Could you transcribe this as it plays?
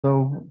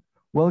So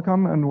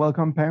welcome and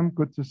welcome, Pam.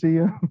 Good to see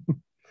you.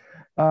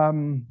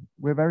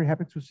 We're very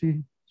happy to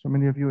see so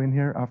many of you in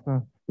here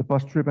after the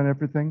bus trip and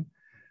everything.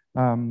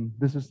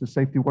 This is the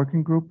safety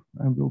working group,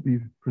 and we'll be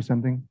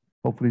presenting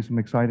hopefully some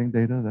exciting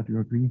data that you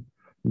agree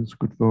is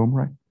good for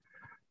OMERACT.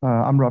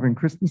 I'm Robin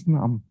Christensen.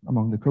 I'm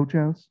among the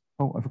co-chairs.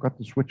 Oh, I forgot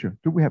the switcher.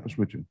 Do we have a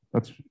switcher?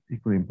 That's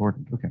equally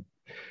important. Okay.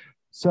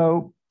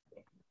 So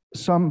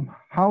some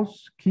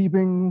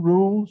housekeeping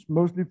rules,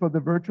 mostly for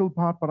the virtual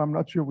part, but I'm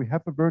not sure we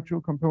have a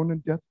virtual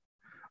component yet.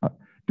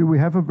 Do we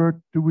have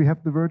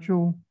the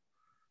virtual?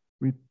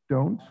 We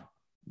don't.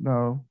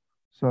 No.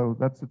 So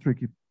that's the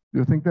tricky. Do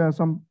you think there are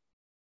some?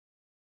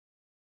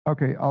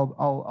 Okay,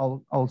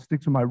 I'll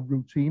stick to my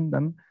routine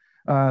then.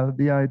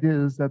 The idea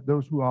is that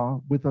those who are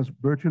with us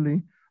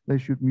virtually, they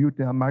should mute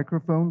their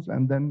microphones,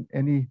 and then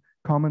any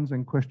comments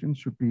and questions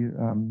should be,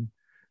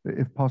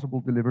 if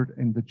possible, delivered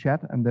in the chat,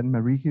 and then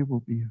Marike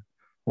will be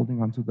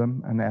holding on to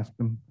them and ask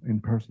them in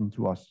person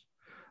to us.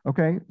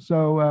 Okay,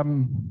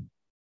 so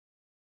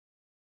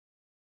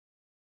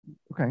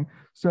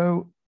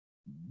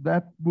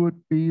that would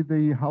be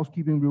the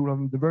housekeeping rule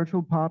on the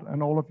virtual part,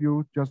 and all of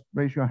you just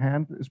raise your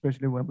hand,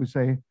 especially when we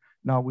say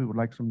now we would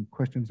like some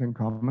questions and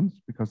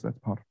comments, because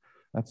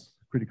that's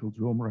critical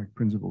to OMERACT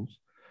principles.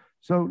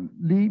 So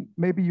Lee,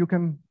 maybe you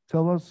can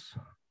tell us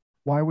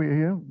why we're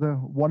here, the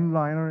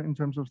one-liner in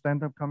terms of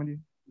stand-up comedy.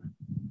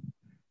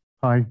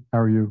 Hi, how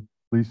are you?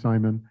 Lee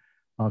Simon,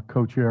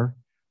 co-chair.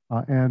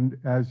 And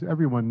as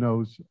everyone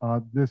knows,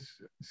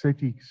 this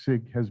safety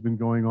SIG has been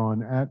going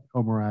on at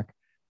OMERACT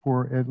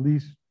for at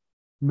least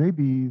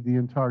maybe the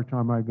entire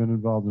time I've been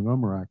involved in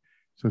OMERACT,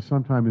 so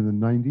sometime in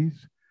the 90s.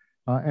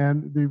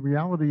 And the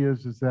reality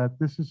is that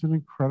this is an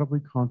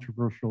incredibly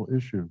controversial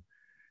issue.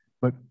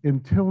 But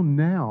until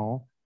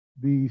now,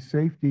 the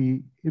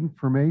safety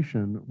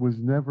information was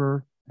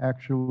never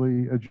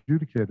actually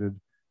adjudicated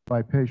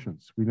by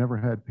patients. We never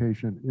had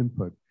patient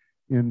input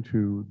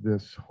into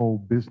this whole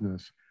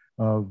business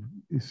of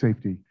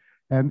safety.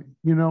 And,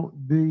 you know,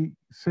 the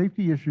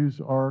safety issues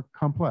are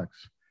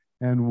complex.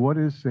 And what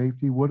is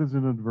safety? What is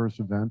an adverse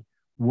event?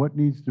 What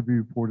needs to be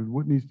reported?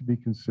 What needs to be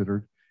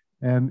considered?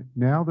 And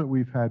now that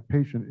we've had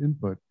patient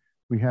input,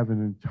 we have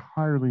an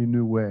entirely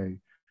new way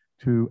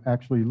to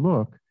actually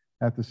look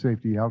at the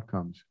safety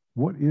outcomes.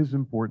 What is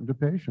important to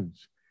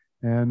patients?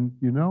 And,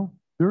 you know,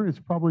 there is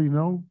probably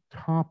no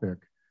topic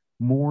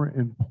more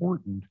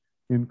important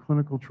in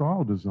clinical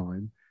trial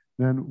design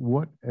than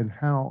what and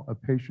how a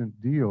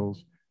patient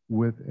deals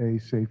with a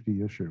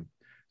safety issue.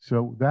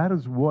 So that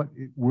is what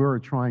we're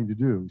trying to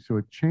do. So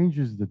it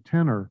changes the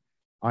tenor,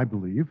 I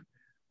believe,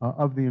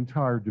 of the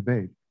entire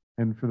debate.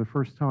 And for the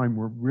first time,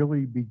 we're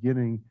really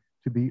beginning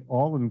to be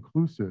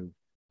all-inclusive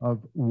of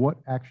what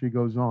actually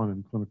goes on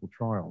in clinical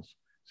trials.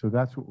 So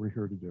that's what we're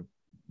here to do.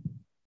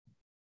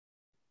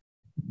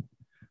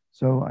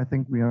 So I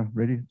think we are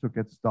ready to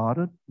get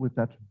started with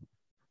that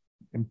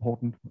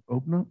important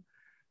opener.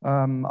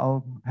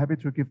 I'll happy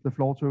to give the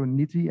floor to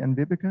Niti and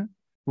Vibeke,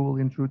 who will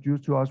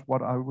introduce to us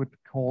what I would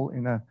call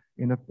in a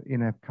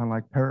kind of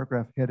like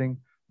paragraph heading,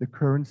 the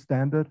current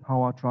standard,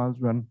 how our trials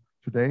run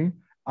today,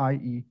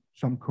 i.e.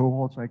 some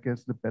cohorts, I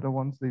guess, the better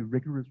ones, the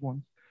rigorous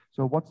ones.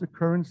 So what's the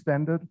current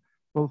standard,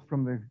 both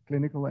from the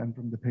clinical and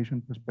from the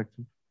patient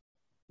perspective?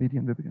 Niti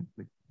and Vibeke,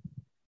 please.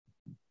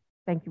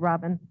 Thank you,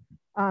 Robin.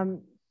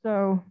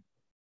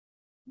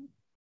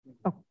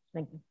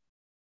 Thank you.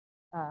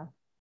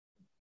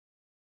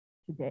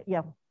 Today,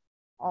 yeah,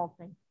 all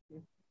thank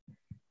you.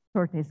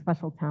 Sorte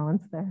special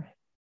talents there.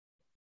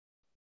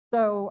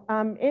 So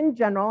in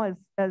general,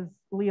 as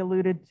Lee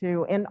alluded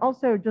to, and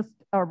also just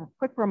a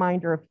quick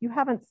reminder, if you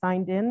haven't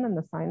signed in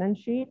the sign-in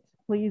sheet,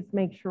 please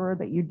make sure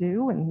that you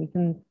do, and we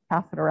can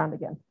pass it around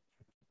again.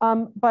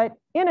 But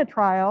in a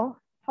trial,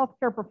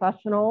 healthcare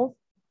professionals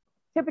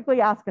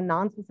typically ask a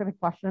non-specific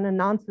question, and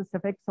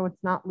non-specific, so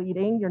it's not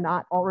leading. You're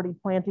not already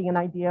planting an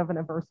idea of an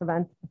adverse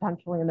event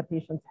potentially in the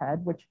patient's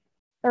head, which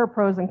there are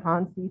pros and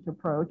cons to each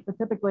approach, but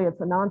typically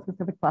it's a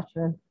non-specific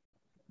question,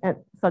 and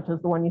such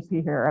as the one you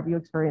see here. Have you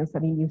experienced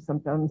any new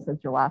symptoms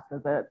since your last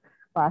visit,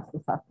 last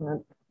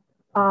assessment?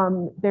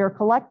 They're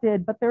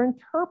collected, but they're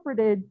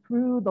interpreted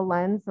through the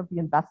lens of the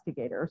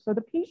investigator. So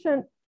the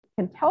patient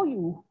can tell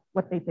you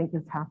what they think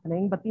is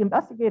happening, but the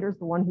investigator is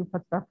the one who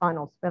puts their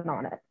final spin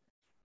on it.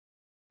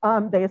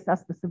 They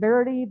assess the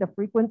severity, the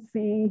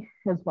frequency,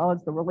 as well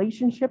as the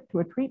relationship to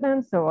a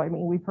treatment. So, I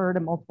mean, we've heard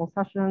in multiple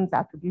sessions,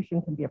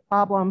 attribution can be a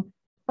problem,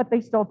 but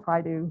they still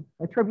try to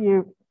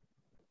attribute.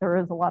 There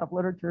is a lot of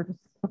literature to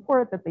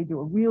support that they do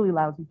a really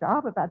lousy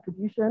job of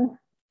attribution.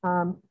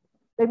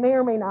 They may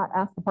or may not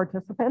ask the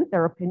participant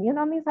their opinion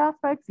on these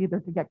aspects, either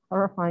to get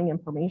clarifying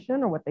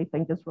information or what they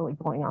think is really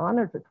going on,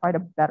 or to try to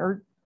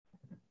better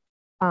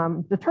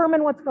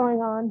determine what's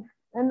going on.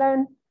 And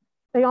then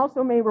they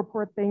also may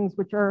report things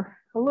which are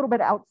a little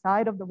bit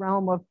outside of the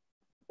realm of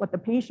what the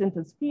patient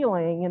is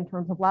feeling in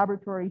terms of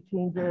laboratory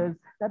changes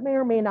that may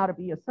or may not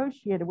be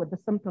associated with the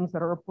symptoms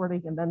that are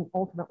reporting, and then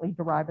ultimately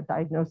derive a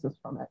diagnosis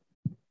from it.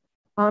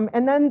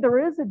 And then there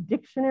is a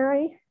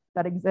dictionary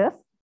that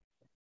exists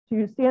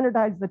to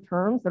standardize the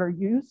terms that are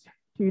used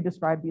to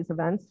describe these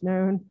events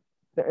known.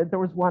 There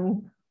was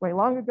one way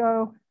long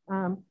ago,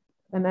 and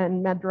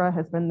then MedDRA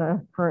has been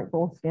the current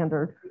gold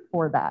standard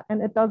for that.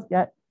 And it does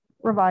get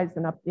revised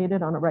and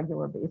updated on a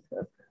regular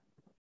basis.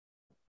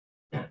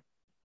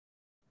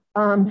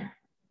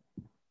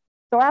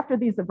 So after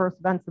these adverse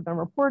events have been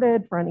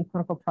reported for any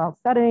clinical trial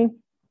setting,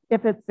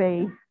 if it's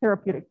a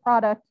therapeutic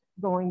product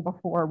going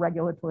before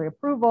regulatory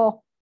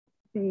approval,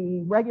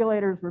 the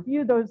regulators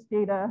review those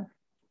data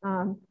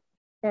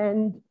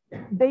and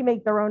they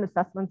make their own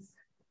assessments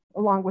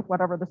along with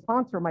whatever the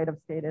sponsor might have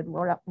stated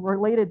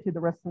related to the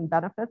risks and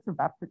benefits of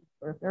that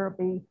particular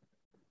therapy.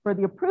 For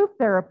the approved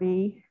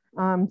therapy,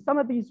 some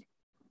of these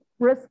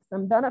risks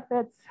and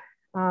benefits,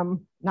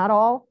 not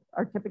all,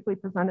 are typically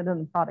presented in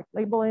the product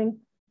labeling,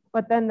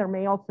 but then there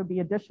may also be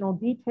additional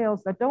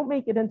details that don't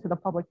make it into the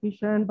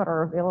publication, but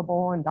are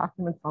available in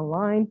documents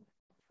online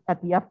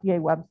at the FDA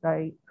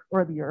website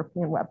or the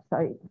European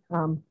website,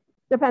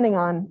 depending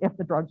on if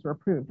the drugs are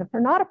approved. If they're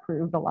not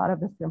approved, a lot of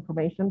this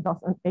information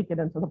doesn't make it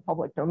into the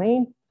public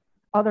domain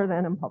other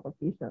than in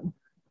publication.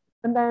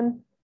 And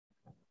then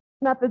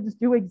methods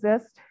do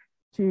exist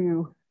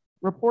to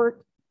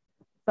report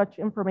such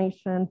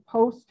information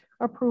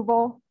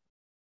post-approval.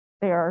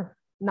 They are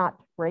not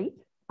great.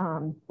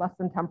 Less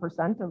than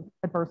 10% of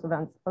adverse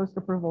events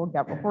post-approval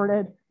get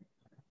reported.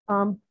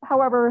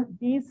 However,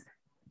 these,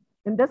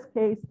 in this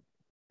case,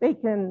 they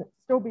can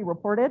still be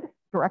reported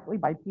directly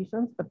by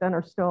patients, but then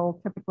are still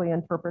typically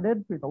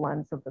interpreted through the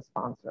lens of the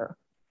sponsor.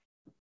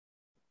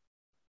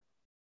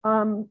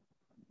 The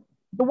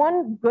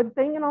one good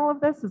thing in all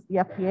of this is the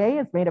FDA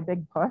has made a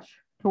big push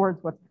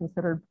towards what's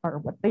considered, or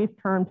what they've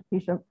termed,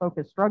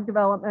 patient-focused drug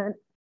development,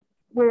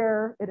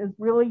 where it is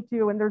really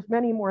to, and there's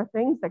many more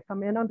things that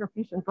come in under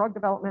patient drug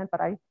development,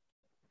 but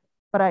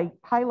I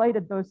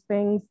highlighted those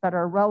things that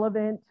are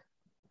relevant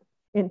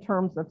in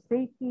terms of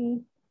safety,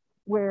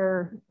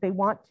 where they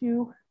want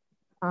to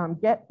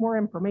get more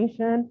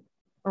information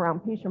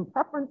around patient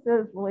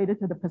preferences related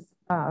to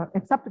the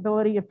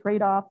acceptability of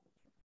trade-offs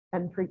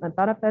and treatment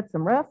benefits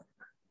and risks,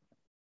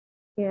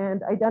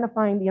 and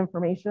identifying the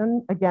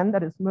information, again,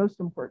 that is most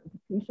important to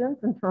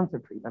patients in terms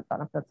of treatment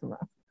benefits and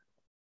risks.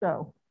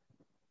 So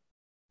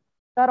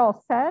that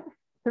all said,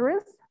 there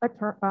is a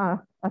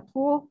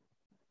tool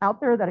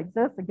out there that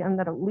exists, again,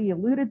 that Lee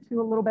alluded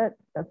to a little bit,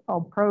 that's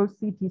called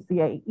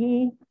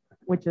Pro-CTCAE,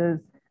 which is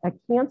a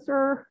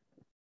cancer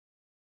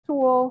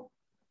tool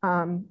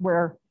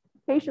where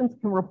patients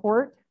can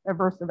report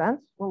adverse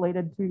events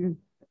related to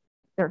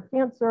their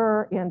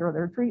cancer and or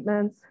their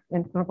treatments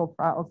in clinical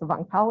trials of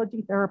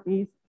oncology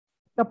therapies.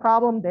 The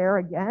problem there,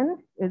 again,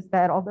 is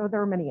that although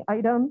there are many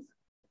items,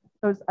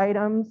 those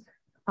items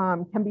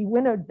can be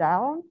winnowed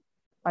down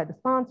by the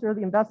sponsor,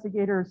 the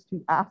investigators,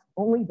 to ask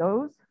only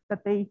those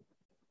that they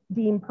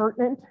deem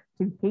pertinent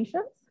to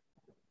patients.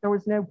 There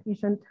was no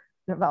patient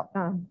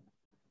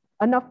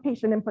enough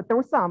patient input. There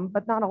was some,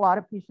 but not a lot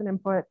of patient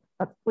input.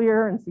 That's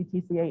clear in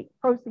CTCAE,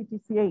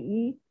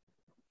 Pro-CTCAE.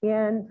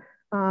 And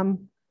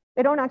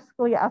they don't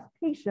actually ask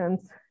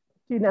patients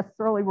to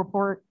necessarily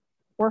report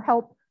or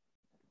help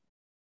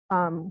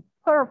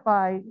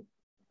clarify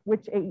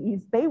which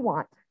AEs they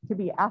want to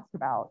be asked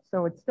about.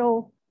 So it's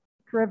still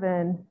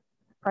driven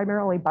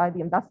primarily by the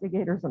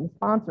investigators and the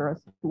sponsor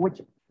as to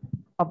which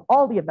of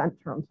all the event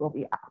terms will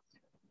be asked.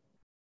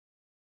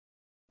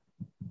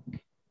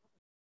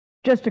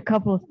 Just a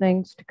couple of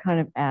things to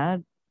kind of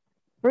add.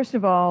 First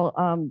of all,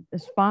 the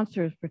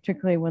sponsors,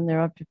 particularly when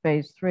they're up to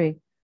phase 3,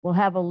 will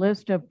have a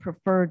list of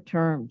preferred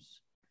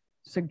terms,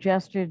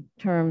 suggested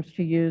terms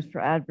to use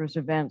for adverse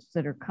events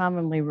that are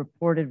commonly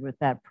reported with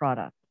that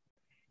product.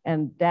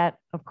 And that,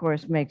 of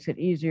course, makes it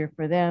easier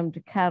for them to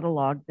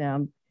catalog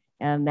them,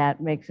 and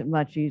that makes it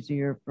much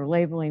easier for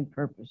labeling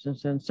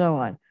purposes and so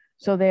on.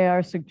 So they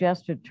are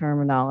suggested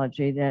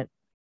terminology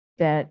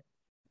that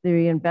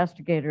the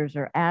investigators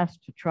are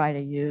asked to try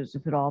to use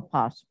if at all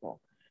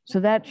possible. So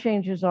that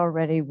changes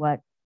already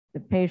what the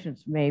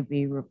patients may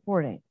be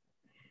reporting.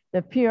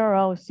 The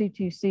PRO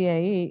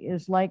CTCAE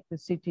is like the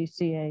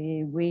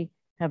CTCAE we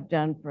have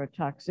done for a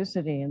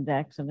toxicity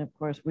index. And of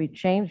course, we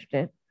changed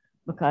it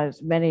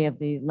because many of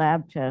the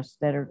lab tests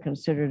that are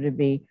considered to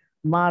be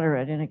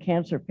moderate in a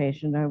cancer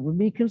patient would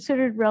be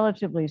considered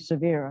relatively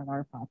severe in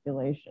our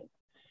population.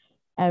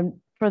 And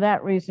for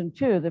that reason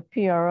too, the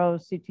PRO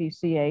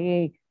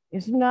CTCAE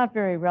is not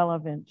very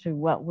relevant to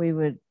what we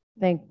would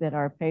think that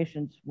our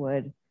patients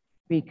would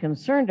be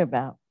concerned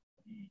about.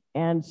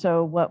 And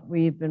so what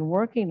we've been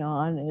working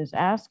on is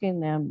asking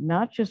them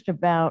not just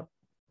about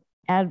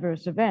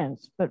adverse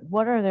events, but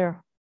what are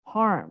their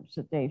harms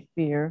that they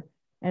fear,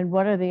 and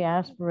what are the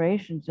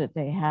aspirations that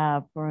they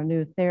have for a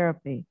new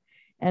therapy,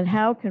 and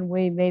how can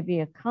we maybe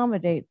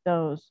accommodate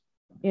those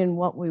in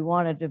what we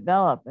want to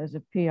develop as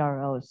a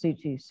PRO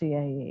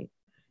CTCAE.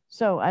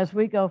 So as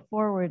we go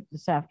forward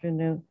this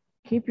afternoon,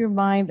 keep your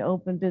mind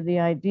open to the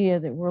idea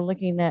that we're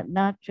looking at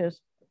not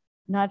just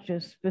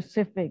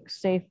specific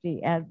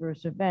safety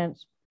adverse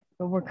events,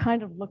 but we're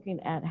kind of looking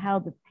at how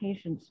the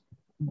patients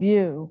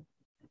view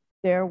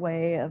their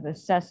way of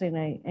assessing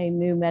a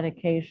new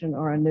medication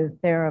or a new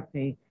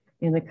therapy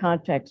in the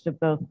context of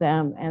both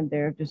them and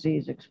their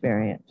disease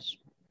experience.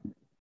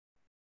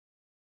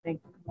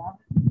 Thank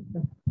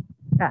you.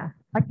 Yeah,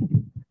 I could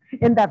do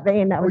in that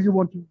vein. That was, you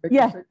want to make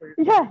yeah, a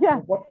segue? yeah.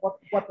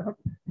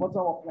 What's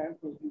our plan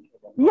for the future?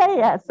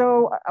 Yeah.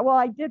 So, well,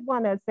 I did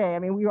want to say, I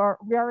mean, we are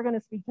going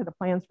to speak to the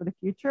plans for the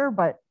future,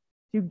 but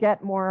to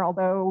get more,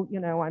 although, you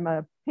know, I'm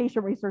a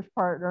patient research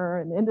partner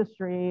in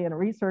industry and a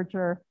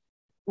researcher,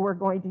 we're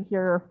going to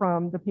hear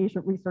from the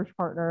patient research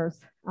partners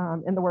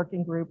in the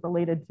working group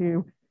related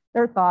to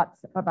their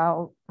thoughts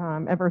about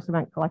adverse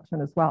event collection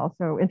as well.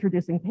 So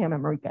introducing Pam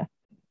and Marika.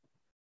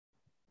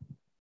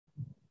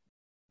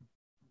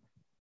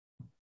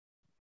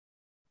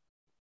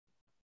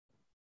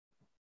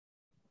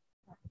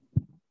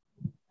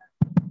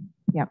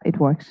 Yeah, it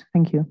works.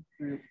 Thank you.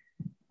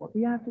 What?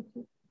 You have to.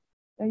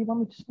 You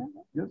want me to stand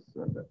up? Yes,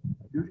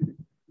 usually.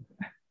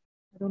 I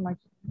don't like.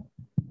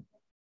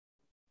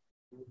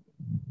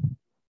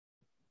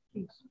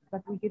 Please,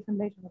 but we give them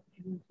later an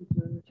opportunity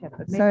to chat.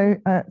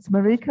 So,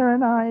 Marika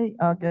and I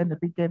are going to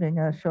be giving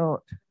a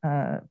short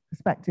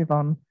perspective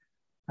on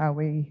how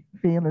we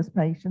feel as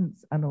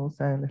patients and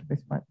also a little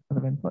bit about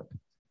other input.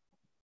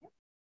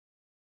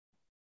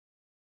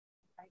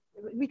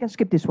 We can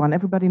skip this one.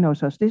 Everybody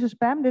knows us. This is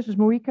Pam. This is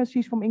Marika.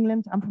 She's from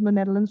England. I'm from the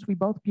Netherlands. We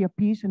both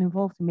PRPs and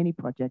involved in many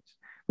projects.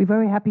 We're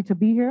very happy to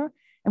be here,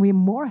 and we're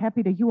more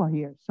happy that you are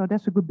here. So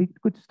that's a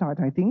good start,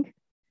 I think.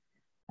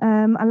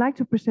 I'd like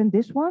to present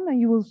this one,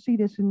 and you will see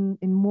this in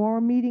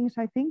more meetings,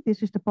 I think.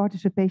 This is the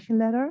participation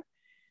letter.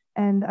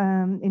 And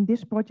in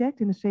this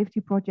project, in the safety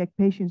project,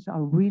 patients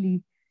are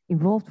really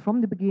involved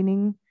from the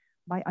beginning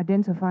by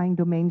identifying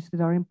domains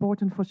that are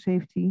important for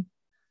safety.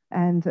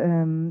 And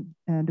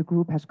the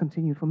group has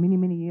continued for many,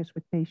 many years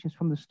with patients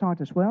from the start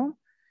as well.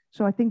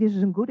 So I think this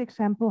is a good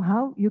example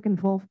how you can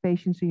involve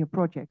patients in your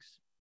projects.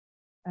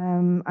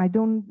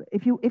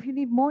 If you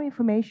need more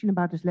information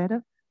about this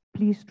letter,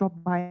 please drop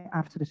by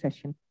after the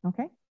session,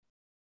 okay?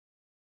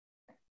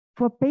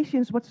 For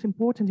patients, what's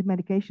important in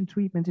medication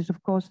treatment is,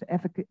 of course,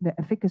 the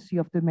efficacy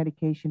of the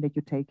medication that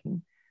you're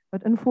taking.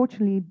 But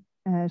unfortunately,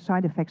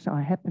 side effects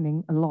are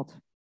happening a lot.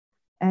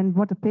 And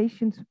what the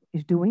patient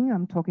is doing,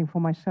 I'm talking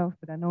for myself,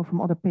 but I know from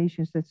other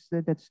patients that's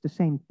the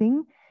same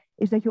thing,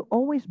 is that you're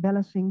always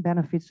balancing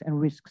benefits and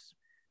risks.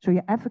 So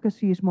your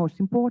efficacy is most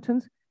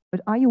important,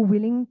 but are you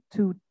willing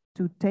to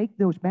take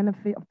those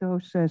benefits of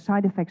those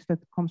side effects that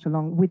comes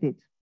along with it?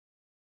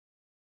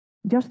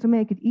 Just to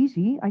make it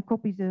easy, I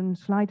copied a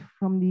slide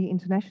from the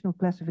International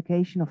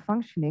Classification of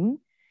Functioning,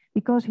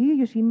 because here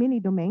you see many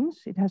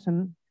domains. It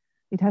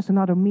has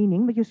another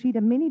meaning, but you see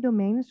that many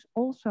domains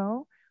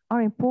also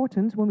are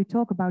important when we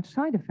talk about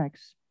side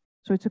effects.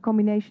 So it's a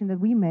combination that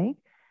we make.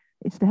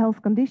 It's the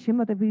health condition,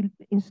 but if we,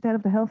 instead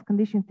of the health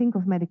condition, think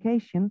of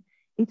medication,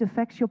 it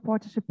affects your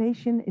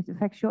participation, it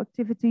affects your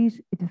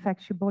activities, it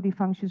affects your body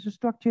functions and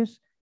structures,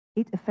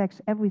 it affects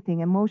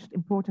everything, and most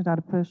important are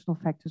the personal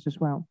factors as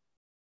well.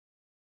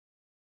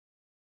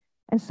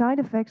 And side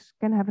effects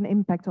can have an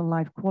impact on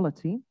life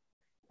quality.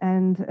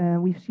 And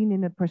we've seen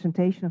in the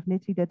presentation of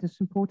Nitty that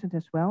it's important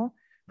as well.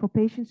 For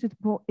patients,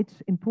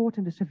 it's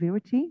important the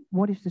severity.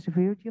 What is the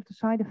severity of the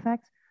side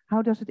effect?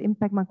 How does it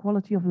impact my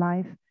quality of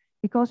life?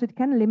 Because it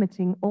can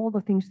limiting all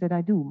the things that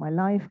I do, my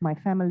life, my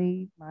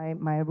family,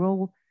 my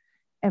role,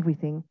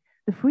 everything.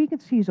 The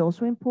frequency is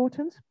also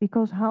important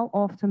because how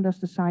often does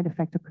the side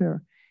effect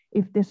occur?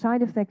 If the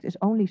side effect is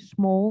only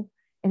small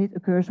and it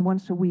occurs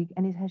once a week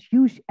and it has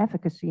huge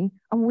efficacy,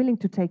 I'm willing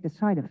to take the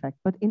side effect.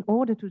 But in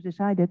order to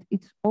decide it,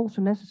 it's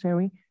also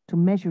necessary to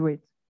measure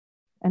it.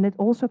 And it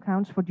also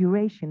counts for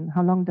duration.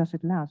 How long does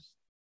it last?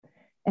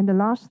 And the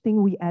last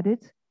thing we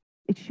added,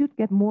 it should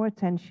get more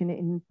attention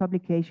in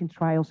publication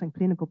trials and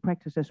clinical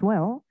practice as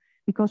well,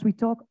 because we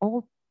talk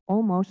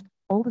almost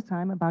all the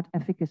time about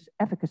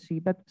efficacy,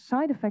 but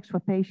side effects for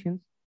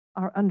patients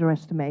are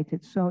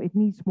underestimated. So it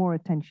needs more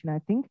attention, I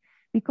think,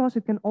 because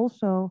it can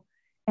also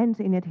end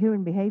in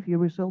adherent behavior,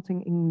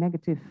 resulting in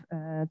negative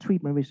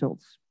treatment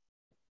results.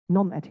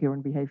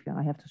 Non-adherent behavior,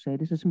 I have to say.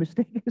 This is a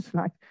mistake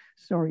slide,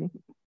 sorry.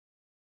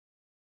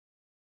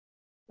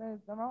 So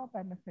there are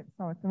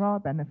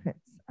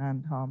benefits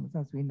and harms,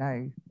 as we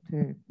know,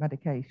 to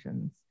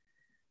medications.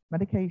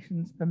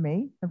 Medications for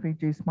me have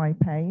reduced my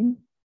pain,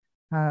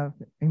 have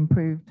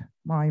improved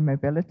my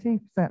mobility,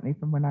 certainly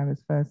from when I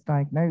was first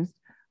diagnosed,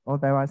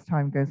 although as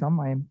time goes on,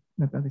 my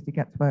mobility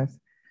gets worse.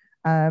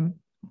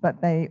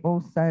 But they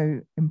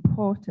also,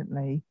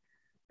 importantly,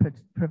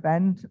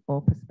 prevent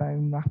or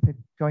postpone rapid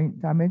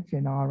joint damage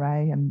in RA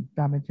and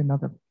damage in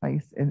other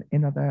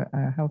in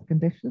other health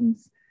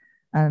conditions.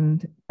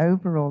 And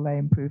overall, they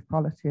improve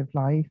quality of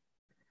life.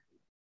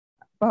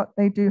 But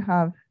they do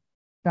have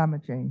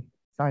damaging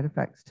side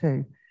effects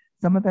too.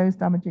 Some of those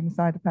damaging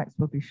side effects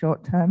will be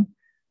short-term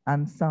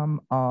and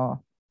some are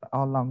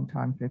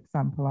long-term. For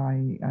example,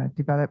 I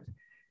developed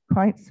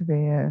quite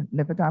severe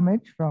liver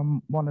damage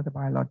from one of the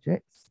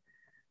biologics,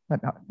 but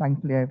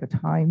thankfully over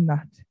time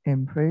that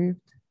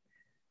improved.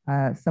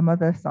 Some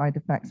other side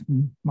effects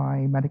from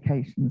my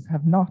medications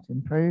have not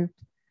improved.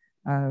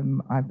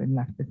 I've been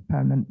left with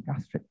permanent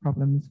gastric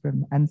problems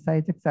from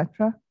NSAIDs,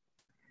 etc.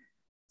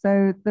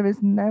 So there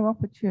is no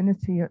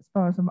opportunity, as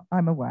far as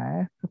I'm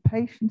aware, for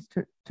patients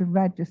to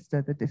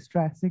register the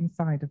distressing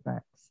side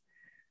effects.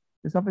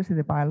 There's obviously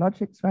the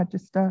biologics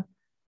register,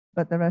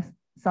 but there are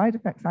side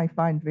effects I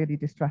find really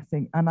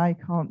distressing and I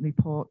can't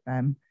report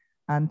them.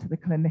 And to the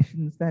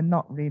clinicians, they're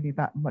not really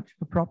that much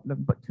of a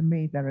problem, but to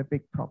me, they're a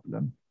big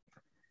problem.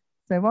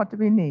 So what do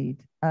we need?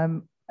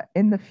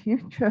 In the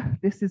future,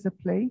 this is a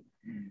plea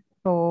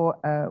for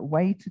a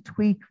way to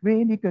tweak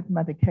really good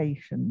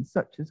medications,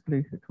 such as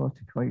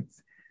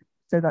glucocorticoids,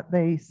 so that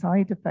the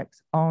side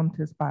effects aren't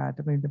as bad.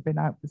 I mean, they've been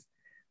out for,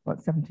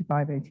 what,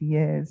 75, 80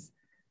 years.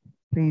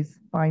 Please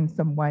find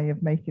some way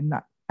of making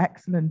that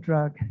excellent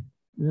drug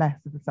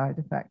less of the side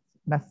effects,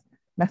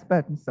 less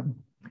burdensome.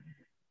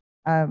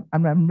 And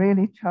I'm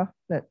really chuffed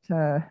that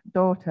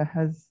daughter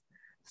has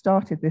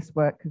started this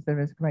work because there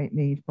is great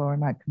need for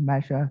an outcome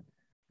measure,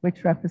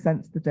 which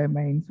represents the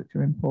domains which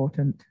are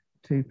important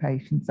to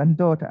patients. And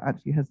daughter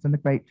actually has done a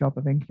great job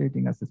of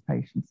including us as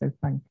patients. So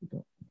thank you,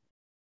 daughter.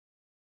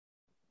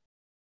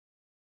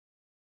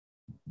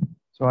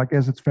 So I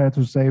guess it's fair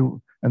to say,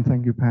 and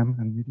thank you, Pam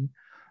and Nidhi,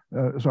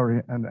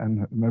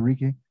 and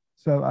Mariki.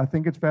 So I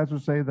think it's fair to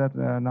say that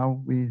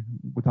now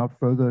without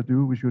further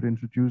ado, we should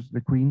introduce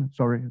the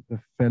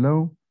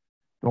fellow,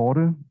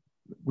 daughter.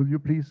 Will you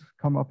please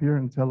come up here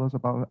and tell us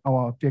about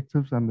our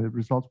objectives and the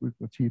results we've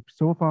achieved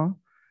so far?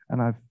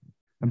 And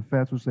I'm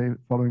fair to say,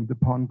 following the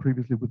pun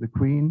previously with the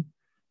Queen,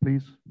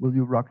 please, will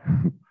you rock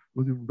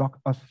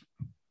us?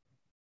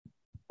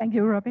 Thank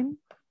you, Robin.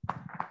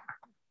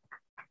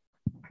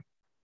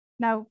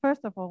 Now,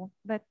 first of all,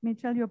 let me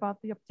tell you about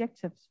the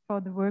objectives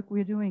for the work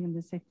we're doing in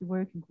the Safety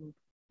Working Group.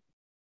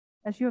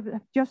 As you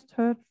have just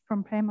heard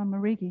from Pam and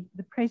Mariki,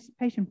 the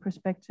patient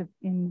perspective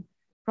in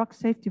drug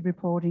safety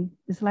reporting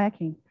is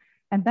lacking.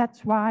 And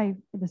that's why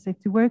the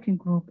Safety Working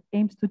Group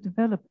aims to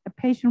develop a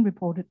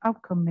patient-reported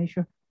outcome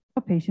measure for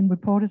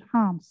patient-reported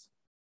harms.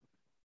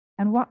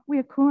 And what we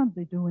are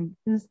currently doing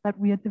is that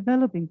we are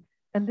developing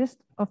a list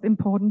of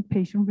important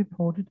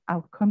patient-reported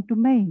outcome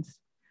domains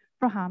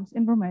for harms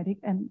in rheumatic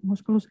and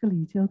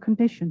musculoskeletal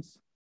conditions.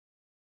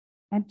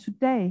 And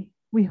today,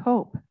 we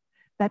hope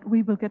that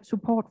we will get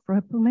support for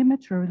a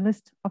preliminary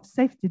list of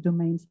safety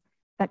domains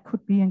that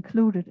could be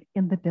included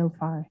in the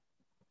Delphi.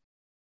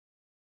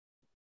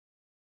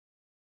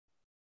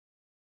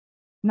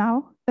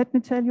 Now, let me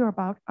tell you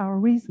about our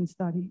recent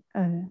study,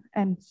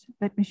 and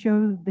let me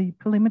show the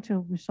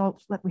preliminary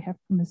results that we have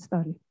from this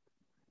study.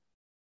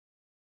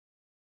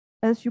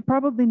 As you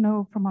probably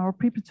know from our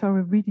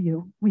preparatory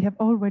video, we have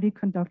already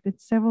conducted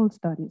several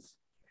studies.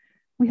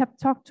 We have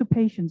talked to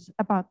patients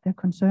about their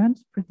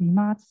concerns for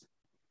DMARDs.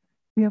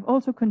 We have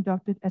also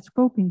conducted a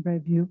scoping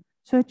review,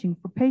 searching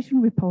for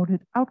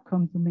patient-reported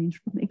outcome domains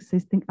from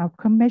existing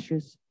outcome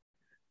measures,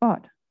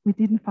 but we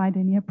didn't find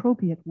any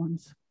appropriate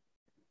ones.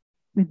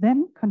 We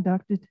then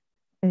conducted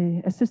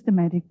a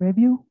systematic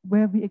review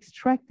where we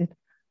extracted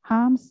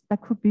harms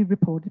that could be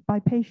reported by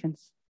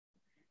patients.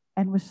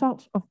 And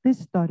results of this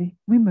study,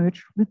 we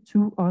merged with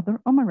 2 other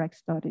OMERACT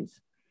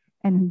studies.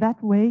 And in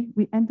that way,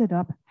 we ended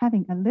up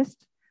having a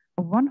list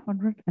of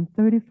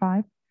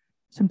 135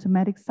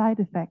 symptomatic side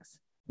effects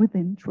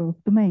within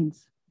 12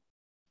 domains.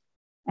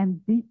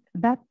 And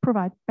that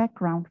provides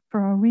background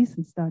for our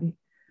recent study,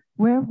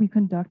 where we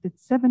conducted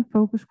 7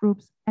 focus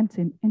groups and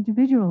 10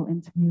 individual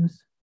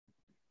interviews.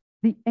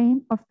 The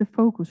aim of the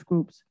focus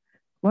groups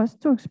was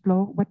to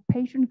explore what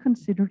patients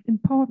considered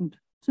important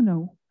to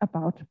know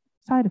about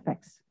side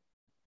effects.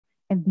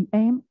 And the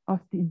aim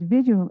of the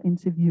individual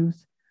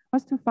interviews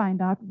was to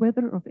find out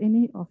whether of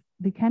any of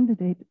the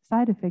candidate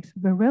side effects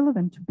were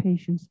relevant to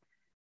patients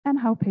and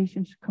how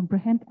patients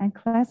comprehend and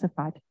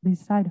classified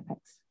these side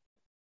effects.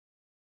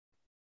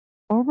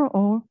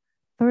 Overall,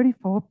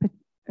 34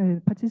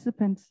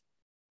 participants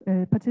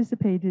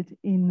participated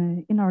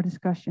in our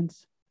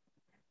discussions.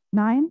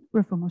 9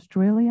 were from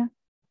Australia,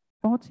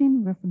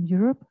 14 were from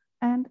Europe,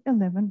 and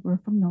 11 were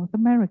from North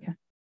America.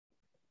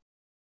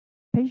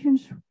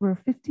 Patients were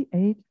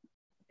 58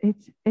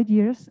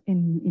 years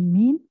in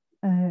mean,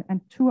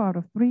 and 2 out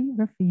of 3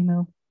 were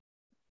female.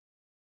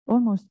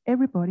 Almost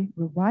everybody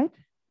were white,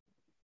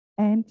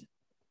 and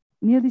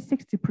nearly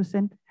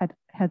 60%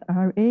 had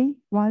RA,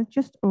 while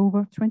just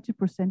over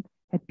 20%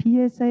 had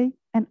PSA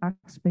and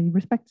AXPA,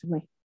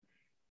 respectively.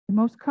 The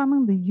most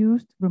commonly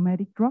used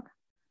rheumatic drug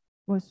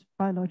was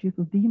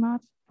biological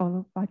DMARDs,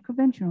 followed by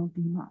conventional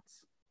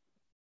DMARDs.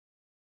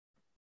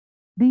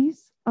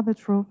 These are the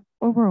 12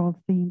 overall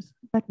themes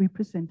that we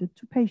presented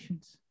to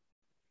patients.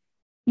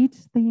 Each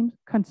theme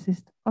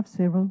consists of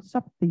several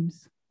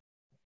sub-themes.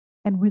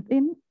 And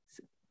within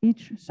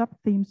each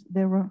sub-themes,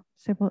 there were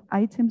several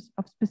items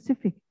of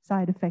specific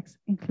side effects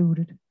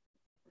included.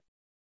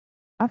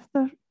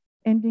 After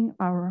ending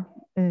our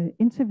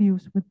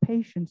interviews with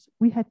patients,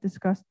 we had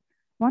discussed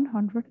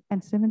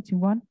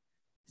 171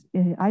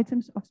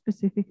 items of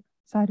specific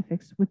side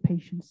effects with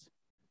patients.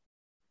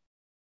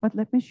 but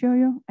let me show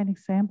you an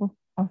example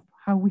of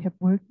how we have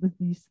worked with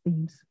these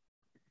themes.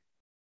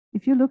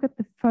 If you look at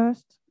the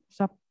first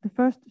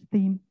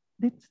theme,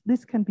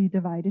 this can be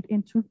divided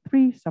into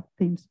 3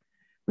 sub-themes,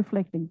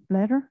 reflecting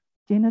bladder,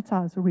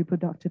 genitals or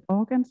reproductive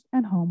organs,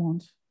 and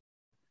hormones.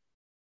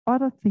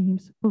 Other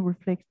themes will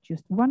reflect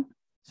just 1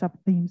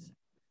 sub-themes,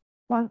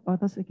 while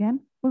others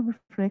again will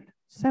reflect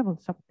several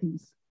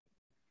sub-themes.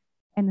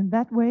 And in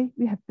that way,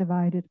 we have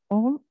divided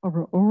all of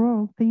our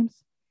overall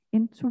themes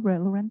into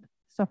relevant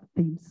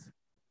sub-themes.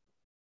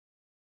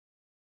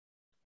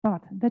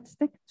 But let's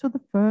stick to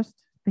the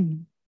first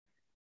theme.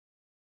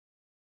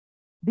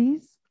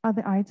 These are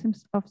the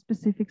items of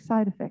specific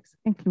side effects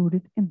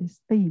included in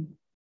this theme.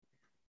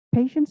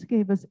 Patients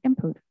gave us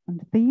input on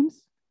the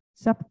themes,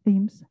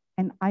 sub-themes,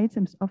 and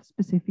items of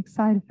specific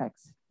side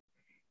effects.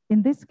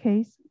 In this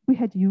case, we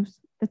had used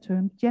the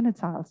term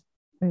genitals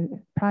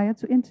prior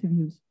to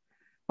interviews,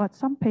 but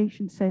some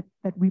patients said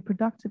that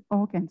reproductive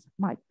organs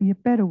might be a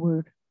better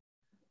word.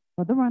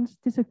 Other ones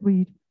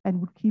disagreed and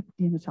would keep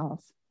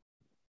genitals.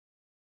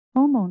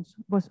 Hormones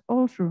was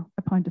also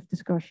a point of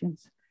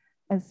discussions,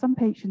 as some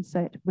patients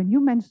said, when you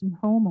mention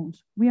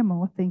hormones, we are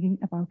more thinking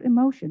about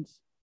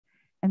emotions.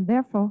 And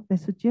therefore, they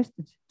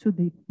suggested to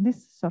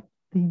this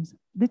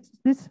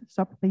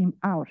sub-theme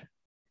out.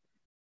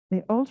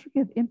 They also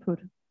gave input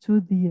to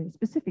the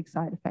specific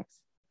side effects,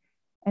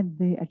 and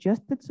they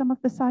adjusted some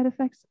of the side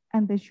effects,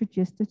 and they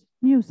suggested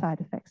new side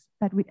effects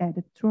that we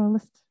added to our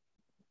list.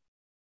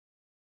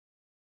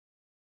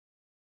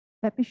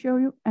 Let me show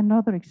you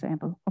another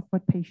example of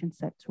what patients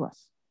said to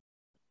us.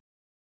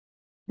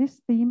 This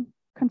theme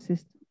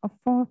consists of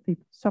 4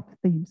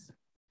 sub-themes,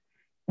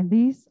 and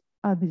these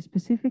are the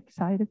specific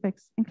side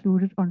effects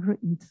included under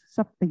each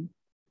sub-theme.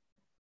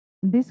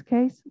 In this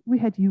case, we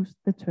had used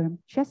the term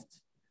chest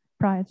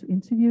prior to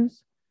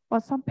interviews,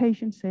 but some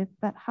patients said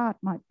that heart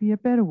might be a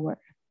better word.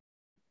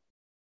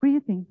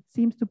 Breathing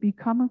seems to be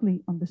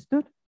commonly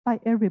understood by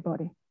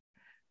everybody,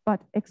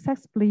 but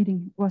excess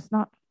bleeding was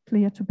not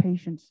clear to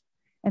patients,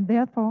 and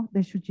therefore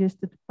they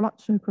suggested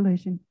blood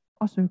circulation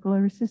or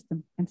circulatory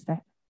system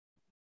instead.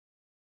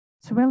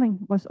 Swelling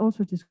was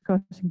also a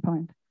discussing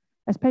point.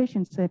 As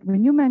patients said,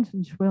 when you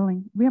mention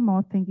swelling, we are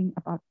more thinking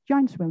about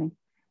joint swelling,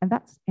 and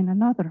that's in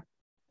another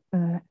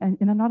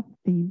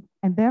theme,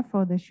 and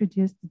therefore they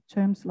suggested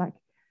terms like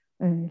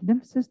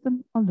lymph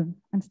system or lymph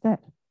instead.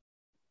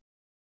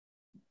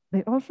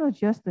 They also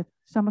adjusted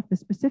some of the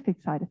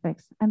specific side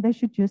effects, and they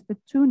suggested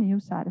 2 new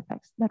side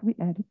effects that we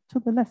added to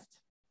the list.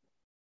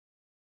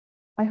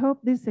 I hope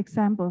these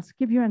examples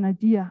give you an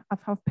idea of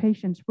how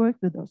patients work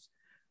with us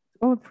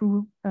all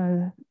through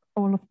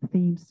all of the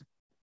themes.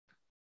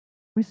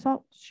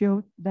 Results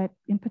showed that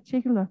in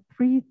particular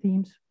 3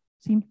 themes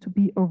seem to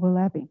be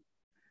overlapping.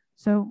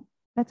 So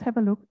let's have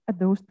a look at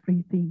those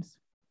 3 themes.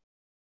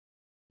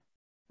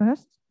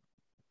 First,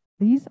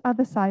 these are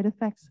the side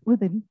effects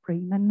within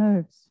brain and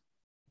nerves.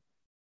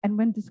 And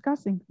when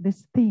discussing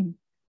this theme,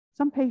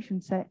 some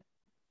patients said,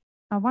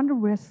 I wonder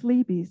where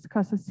sleep is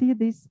because I see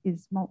this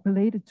is more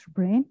related to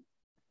brain.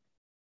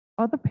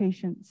 Other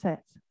patients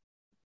said,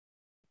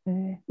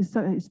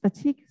 is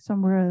fatigue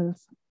somewhere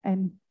else?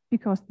 And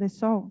because they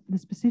saw the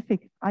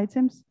specific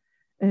items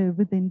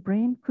within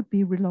brain could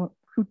be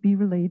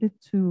related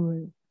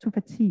to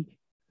fatigue.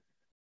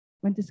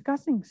 When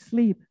discussing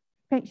sleep,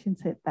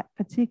 patients said that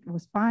fatigue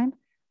was fine,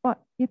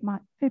 but it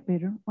might fit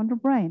better on the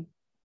brain.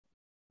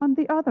 On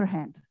the other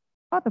hand,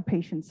 other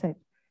patients said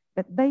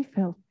that they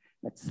felt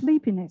that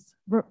sleepiness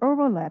were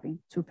overlapping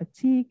to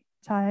fatigue,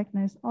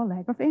 tiredness, or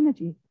lack of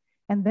energy,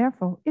 and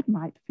therefore it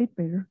might fit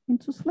better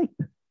into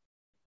sleep.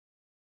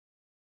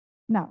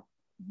 Now,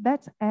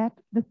 let's add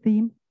the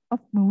theme of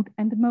mood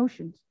and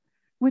emotions,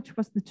 which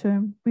was the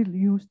term we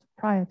used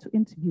prior to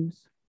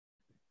interviews.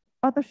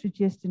 Other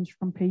suggestions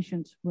from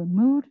patients were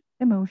mood,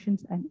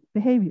 emotions, and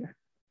behavior.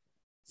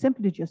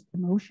 Simply just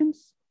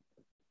emotions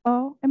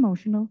or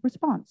emotional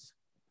response.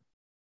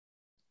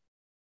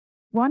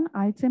 One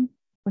item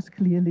was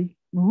clearly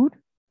mood,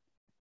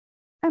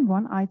 and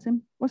one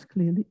item was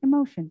clearly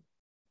emotion.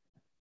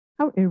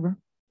 However,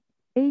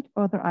 8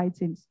 other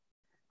items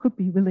could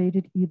be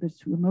related either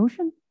to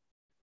emotion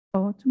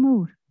or to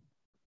mood.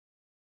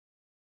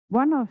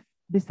 One of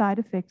the side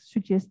effects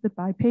suggested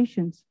by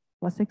patients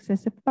was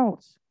excessive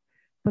thoughts,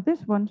 but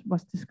this one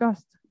was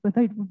discussed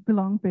whether it would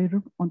belong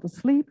better under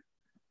sleep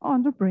or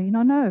under brain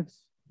or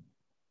nerves.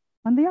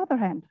 On the other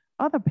hand,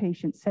 other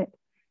patients said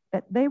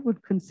that they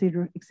would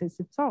consider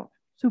excessive thought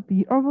to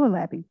be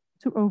overlapping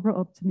to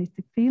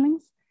over-optimistic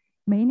feelings,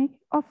 manic,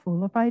 or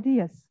full of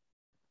ideas.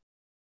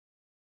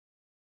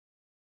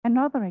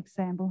 Another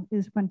example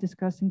is when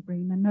discussing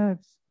brain and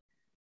nerves.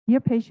 Here,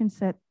 patients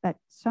said that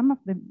some of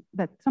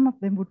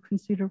them would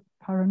consider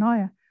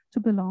paranoia to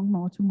belong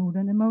more to mood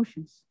and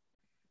emotions.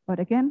 But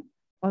again,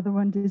 other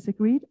ones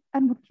disagreed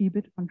and would keep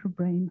it under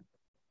brain.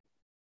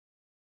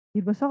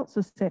 It was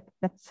also said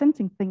that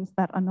sensing things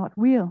that are not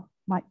real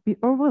might be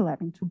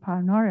overlapping to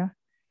paranoia,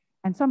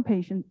 and some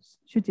patients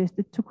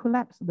suggested to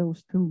collapse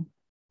those two.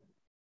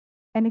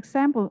 An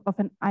example of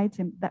an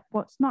item that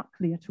was not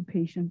clear to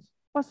patients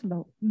was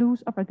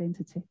loss of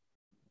identity.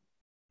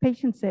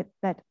 Patients said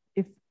that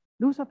if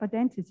loss of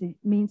identity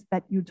means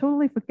that you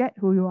totally forget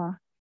who you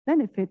are,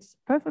 then it fits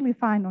perfectly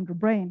fine on the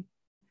brain.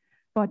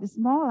 But it's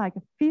more like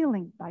a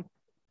feeling like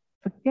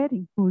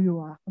forgetting who you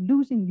are,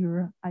 losing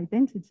your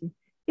identity.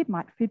 It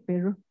might fit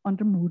better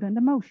under mood and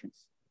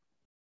emotions.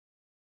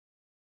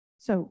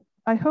 So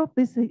I hope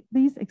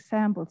these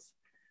examples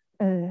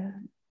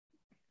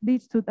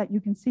leads to that you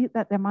can see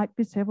that there might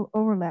be several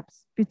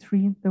overlaps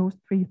between those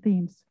three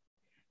themes.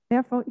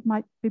 Therefore, it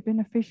might be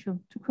beneficial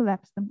to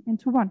collapse them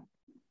into one.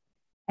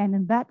 And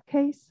in that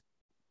case,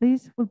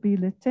 these will be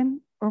the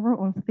 10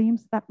 overall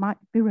themes that might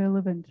be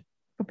relevant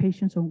for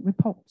patients' own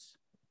reports.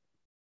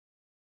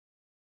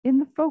 In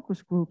the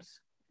focus groups,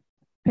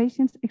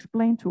 patients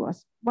explained to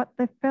us what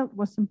they felt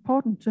was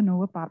important to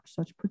know about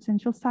such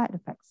potential side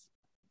effects.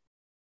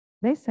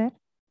 They said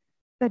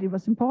that it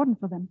was important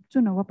for them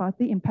to know about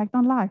the impact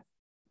on life.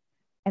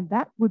 And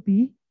that would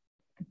be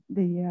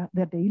their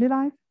daily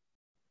life,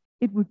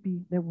 it would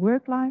be their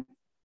work life,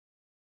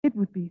 it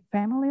would be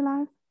family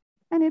life,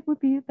 and it would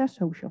be their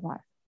social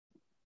life.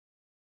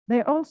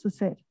 They also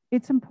said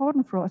it's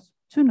important for us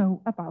to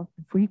know about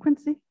the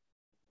frequency,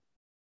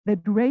 the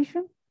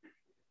duration,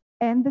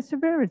 and the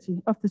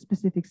severity of the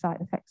specific side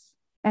effects.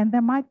 And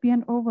there might be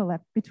an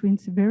overlap between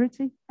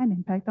severity and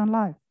impact on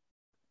life.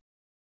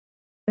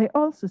 They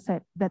also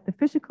said that the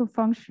physical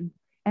function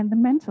and the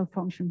mental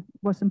function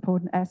was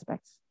important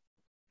aspects.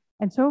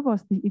 And so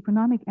was the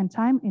economic and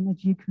time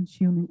energy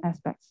consuming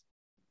aspects.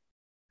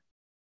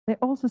 They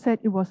also said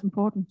it was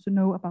important to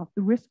know about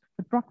the risk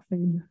for drug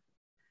failure.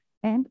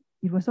 And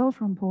it was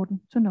also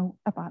important to know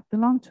about the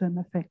long-term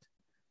effect,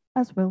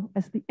 as well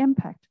as the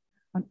impact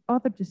on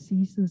other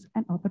diseases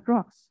and other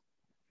drugs.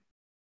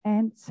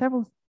 And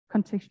several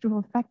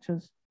contextual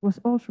factors was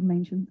also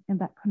mentioned in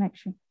that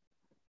connection.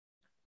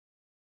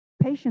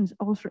 Patients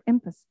also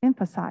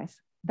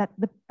emphasize that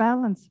the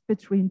balance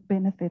between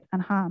benefit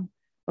and harm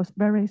was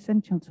very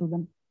essential to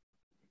them.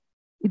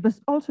 It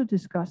was also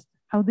discussed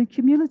how the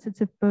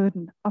cumulative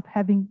burden of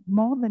having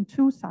more than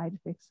two side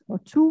effects or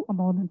two or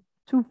more than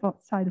two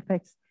side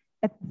effects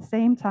at the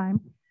same time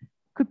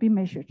could be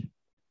measured.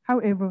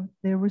 However,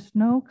 there was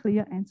no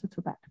clear answer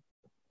to that.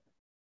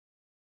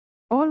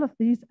 All of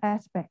these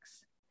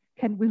aspects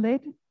can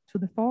relate to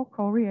the four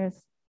core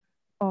areas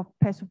of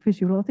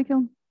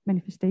pathophysiological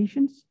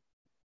manifestations,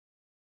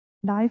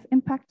 life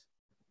impact,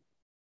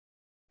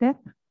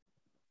 death,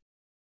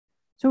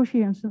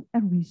 social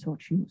and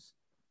resource use.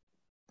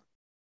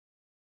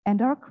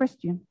 And our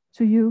question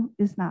to you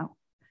is now,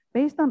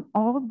 based on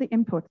all of the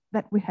input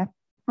that we have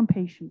from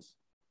patients,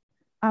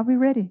 are we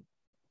ready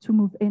to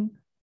move in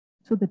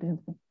to the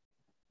Delphi?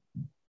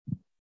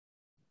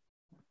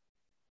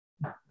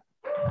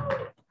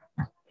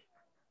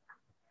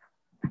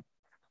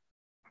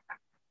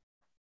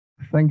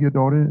 Thank you,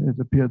 Dorte. It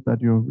appeared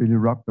that you really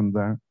rocked them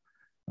there.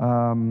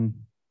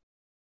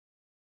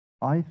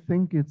 I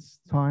think it's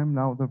time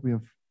now that we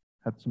have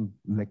had some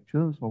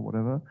lectures or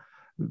whatever,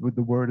 with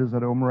the word is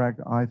at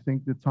OMERACT, I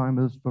think the time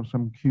is for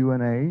some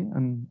Q&A,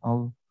 and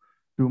I'll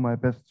do my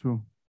best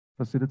to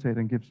facilitate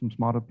and give some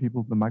smarter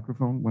people the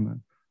microphone when the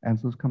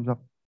answers comes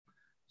up.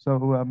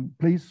 So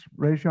please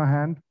raise your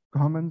hand,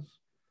 comments.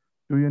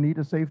 Do you need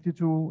a safety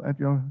tool at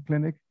your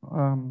clinic,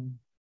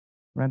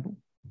 Randall?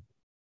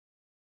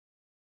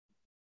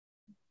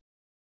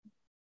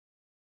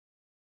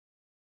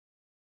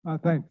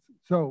 Thanks.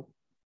 So,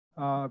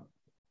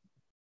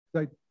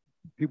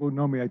 people who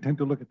know me, I tend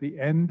to look at the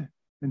end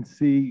and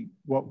see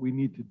what we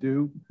need to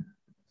do.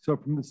 So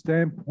from the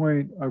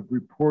standpoint of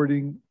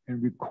reporting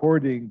and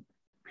recording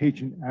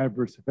patient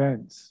adverse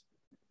events,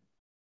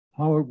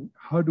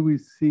 how do we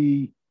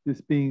see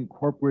this being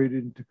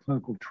incorporated into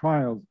clinical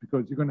trials?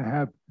 Because you're going to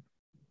have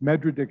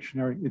MedDRA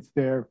dictionary, it's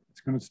there,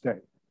 it's going to stay.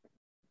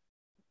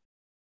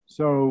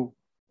 So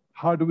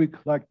how do we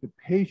collect the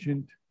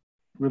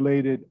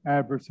patient-related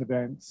adverse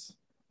events?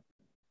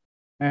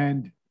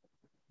 And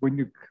when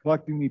you're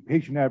collecting the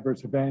patient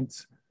adverse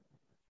events,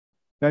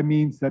 that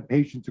means that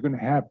patients are going to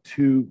have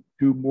to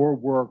do more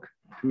work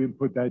to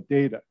input that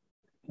data,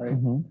 right?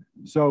 Mm-hmm.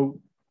 So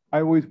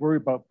I always worry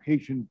about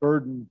patient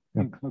burden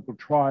in clinical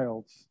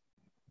trials.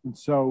 And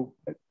so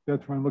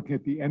that's when I'm looking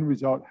at the end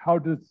result. How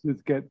does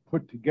this get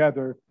put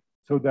together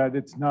so that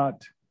it's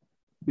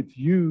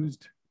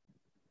used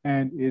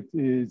and it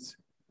is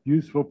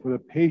useful for the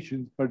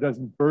patients, but it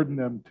doesn't burden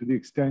them to the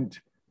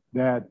extent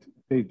that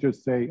they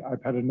just say,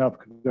 I've had enough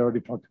because they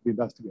already talked to the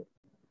investigator?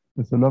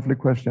 It's a lovely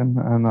question,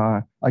 and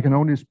I can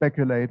only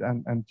speculate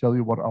and tell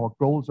you what our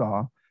goals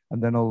are,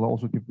 and then I'll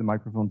also give the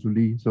microphone to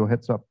Lee, so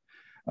heads up.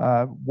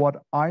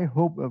 What I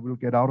hope we'll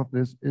get out of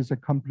this is a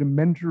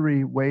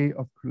complementary way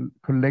of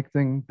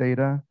collecting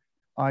data,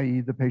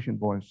 i.e. the patient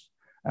voice.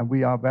 And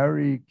we are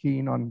very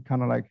keen on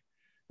kind of like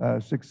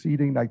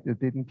succeeding like they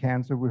did in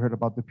cancer. We heard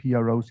about the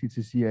PRO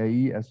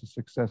CTCAE as a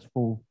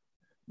successful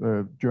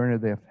journey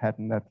they've had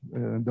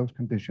in those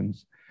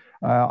conditions.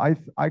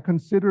 I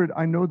consider it,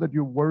 I know that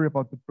you worry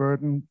about the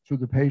burden to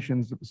the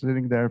patients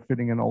sitting there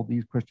filling in all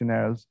these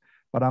questionnaires,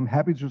 But I'm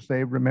happy to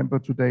say, remember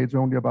today it's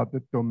only about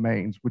the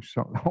domains, which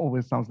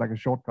always sounds like a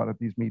shortcut at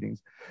these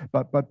meetings.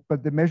 But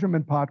the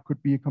measurement part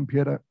could be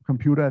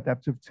computer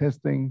adaptive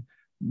testing.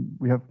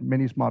 We have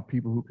many smart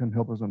people who can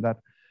help us on that.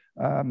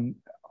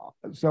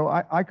 So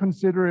I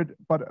consider it,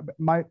 but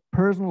my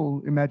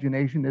personal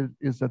imagination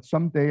is that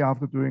someday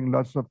after doing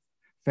lots of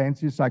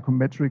fancy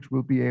psychometrics,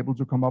 we'll be able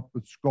to come up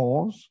with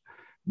scores,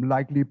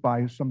 likely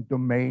by some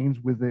domains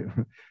with the,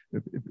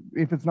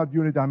 if it's not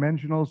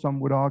unidimensional, some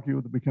would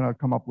argue that we cannot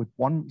come up with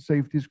one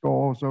safety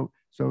score.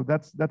 So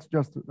that's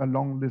just a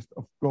long list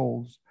of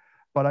goals.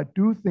 But I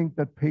do think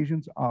that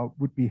patients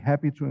would be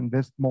happy to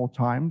invest more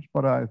time,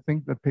 but I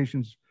think that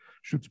patients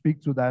should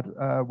speak to that,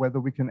 whether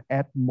we can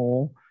add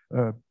more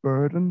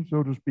burden,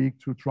 so to speak,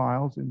 to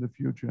trials in the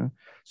future.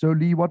 So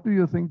Lee, what do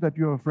you think that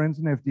your friends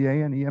in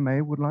FDA and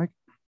EMA would like?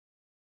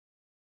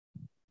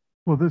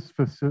 Well, this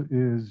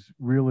is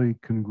really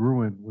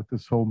congruent with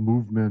this whole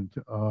movement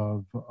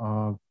of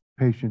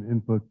patient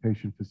input,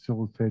 patient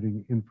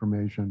facilitating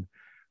information.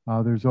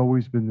 There's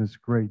always been this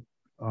great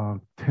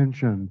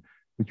tension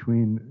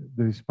between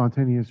the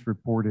spontaneous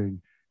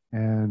reporting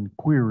and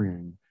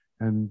querying,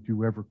 and do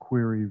you ever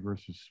query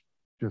versus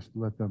just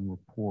let them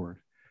report.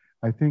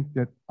 I think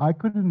that I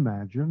could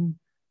imagine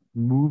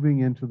moving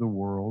into the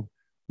world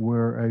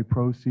where a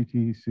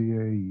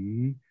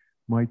pro-CTCAE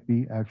might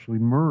be actually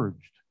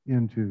merged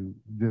into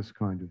this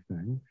kind of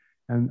thing.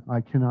 And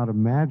I cannot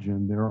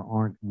imagine there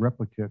aren't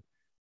replicate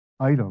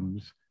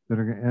items that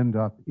are going to end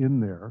up in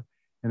there.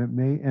 And it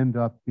may end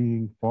up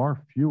being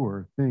far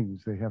fewer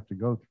things they have to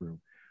go through.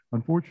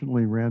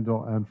 Unfortunately,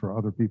 Randall, and for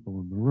other people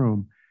in the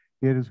room,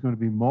 it is going to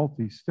be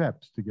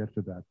multi-steps to get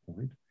to that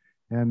point.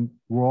 And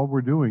all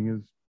we're doing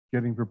is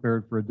getting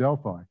prepared for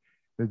Adelphi.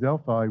 The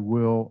Adelphi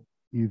will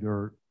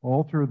either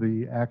alter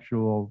the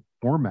actual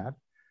format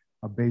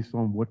based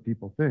on what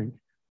people think,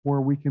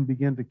 or we can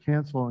begin to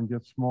cancel and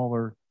get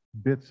smaller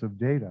bits of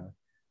data.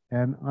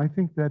 And I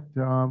think that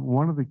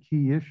one of the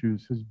key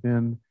issues has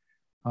been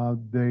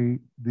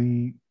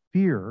the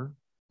fear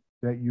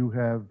that you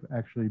have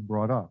actually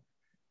brought up.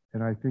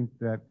 And I think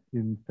that,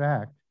 in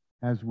fact,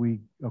 as we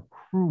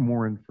accrue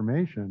more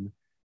information,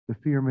 the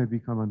fear may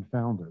become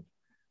unfounded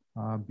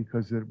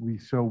because it we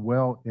so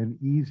well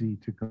and easy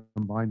to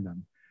combine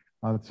them.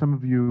 Some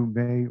of you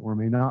may or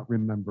may not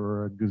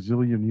remember a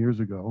gazillion years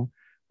ago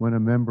when a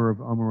member of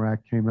UMERAC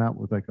came out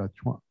with like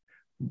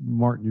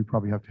Martin, you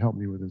probably have to help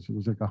me with this. It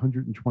was like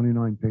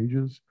 129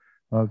 pages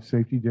of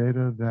safety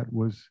data that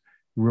was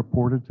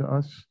reported to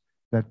us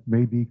that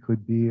maybe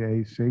could be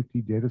a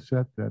safety data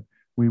set that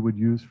we would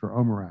use for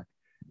UMERAC.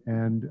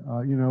 And,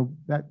 you know,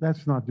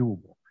 that's not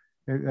doable.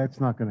 That's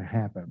not going to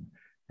happen.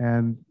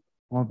 And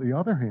on the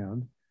other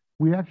hand,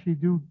 we actually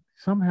do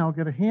somehow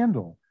get a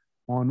handle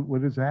on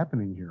what is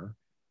happening here.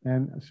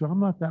 And so I'm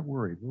not that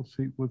worried. We'll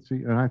see. We'll see.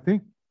 And I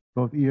think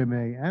both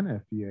EMA and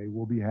FDA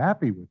will be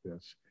happy with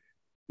this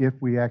if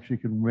we actually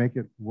can make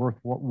it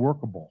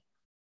workable.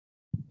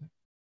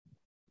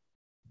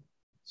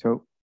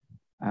 So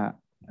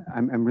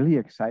I'm really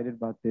excited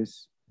about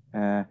this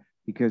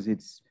because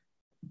it's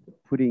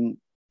putting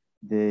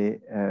the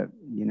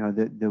you know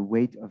the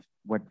weight of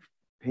what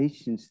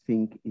patients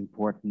think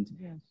important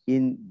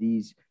in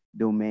these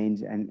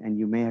domains, and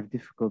you may have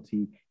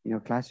difficulty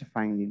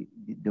classifying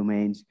the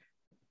domains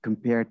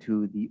compared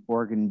to the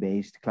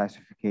organ-based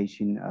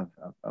classification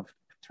of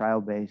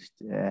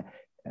trial-based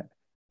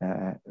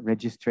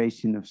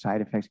registration of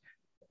side effects.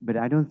 But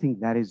I don't think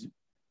that is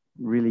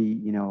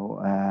really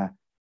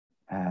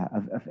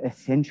of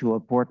essential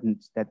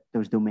importance that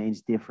those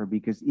domains differ,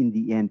 because in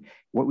the end,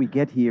 what we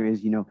get here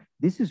is,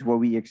 this is what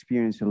we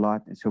experience a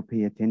lot, and so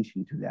pay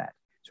attention to that.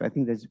 So I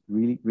think that's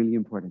really, really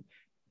important.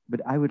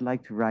 But I would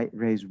like to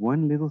raise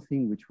one little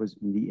thing, which was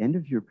in the end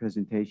of your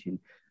presentation.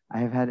 I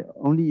have had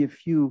only a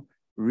few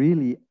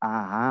really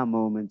aha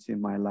moments in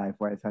my life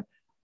where I thought,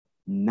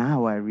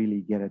 now I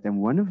really get it.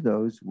 And one of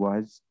those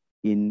was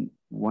in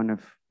one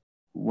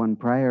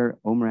prior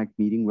OMERAC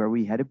meeting where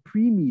we had a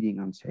pre-meeting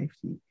on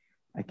safety.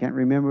 I can't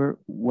remember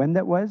when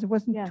that was. It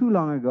wasn't too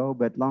long ago,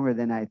 but longer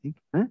than I think.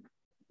 Huh?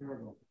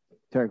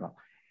 Terrible.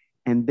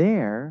 And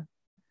there,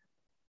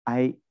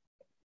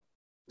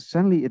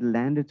 suddenly it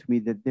landed to me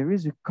that there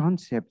is a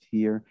concept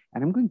here,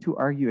 and I'm going to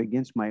argue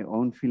against my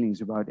own feelings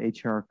about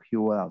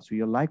HRQOL. So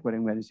you'll like what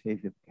I'm going to say.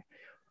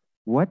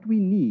 What we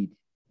need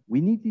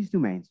these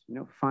domains.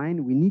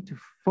 Fine, we need to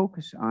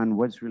focus on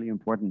what's really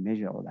important,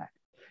 measure all that.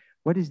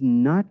 What is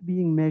not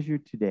being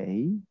measured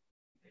today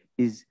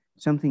is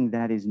something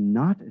that is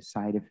not a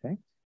side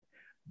effect,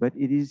 but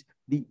it is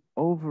the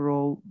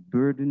overall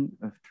burden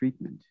of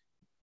treatment.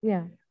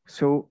 Yeah.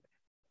 So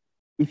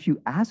if you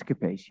ask a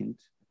patient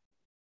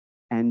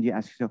and you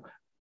ask,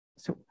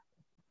 so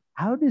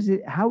how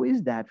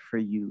is that for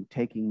you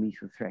taking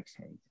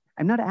methotrexate?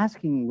 I'm not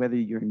asking whether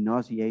you're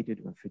nauseated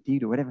or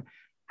fatigued or whatever.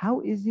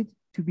 How is it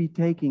to be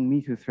taking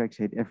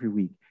methotrexate every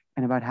week?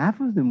 And about half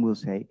of them will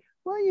say,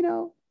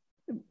 well,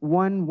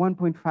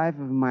 1.5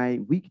 of my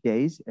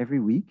weekdays every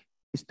week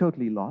is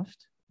totally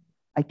lost.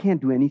 I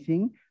can't do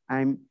anything.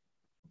 I'm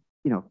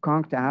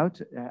conked out.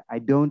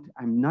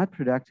 I'm not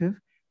productive,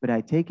 but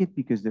I take it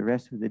because the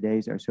rest of the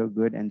days are so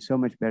good and so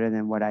much better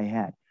than what I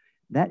had.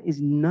 That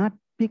is not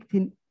picked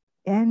in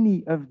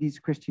any of these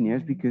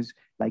questionnaires because,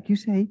 like you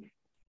say,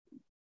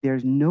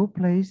 there's no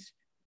place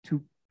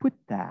to put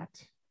that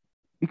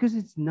because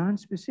it's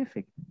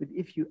non-specific. But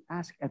if you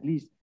ask at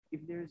least if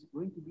there's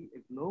going to be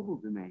a global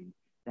domain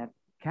that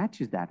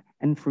catches that,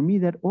 and for me,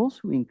 that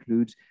also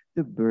includes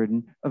the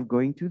burden of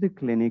going to the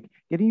clinic,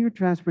 getting your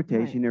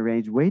transportation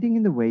arranged, waiting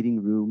in the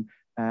waiting room,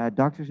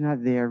 doctor's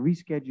not there,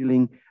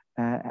 rescheduling,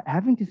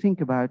 having to think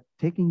about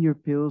taking your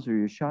pills or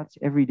your shots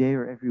every day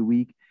or every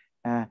week.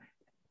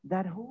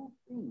 That whole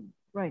thing,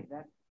 right,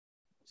 that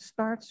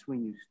starts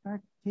when you start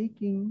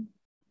taking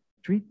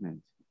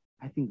treatment.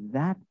 I think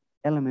that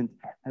element,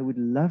 I would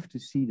love to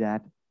see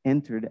that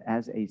entered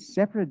as a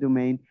separate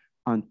domain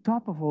on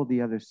top of all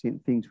the other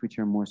things which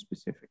are more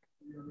specific.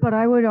 But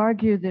I would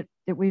argue that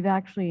we've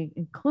actually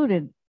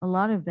included a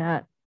lot of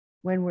that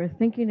when we're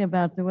thinking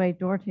about the way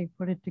Dorothy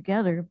put it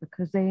together,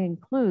 because they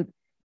include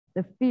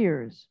the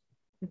fears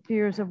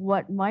of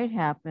what might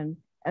happen,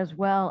 as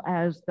well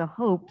as the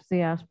hopes,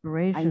 the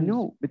aspirations. I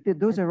know, but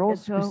those are all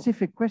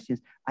specific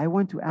questions. I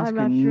want to ask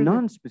a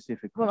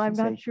non-specific question. Well, I'm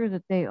not sure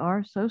that they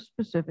are so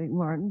specific,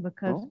 Martin,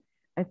 because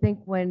I think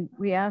when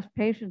we ask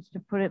patients to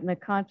put it in the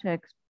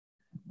context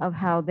of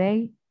how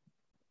they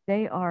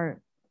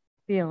are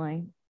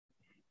feeling,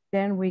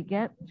 then we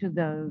get to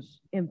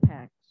those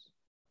impacts.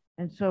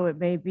 And so it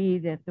may be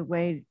that the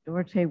way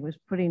Dorothy was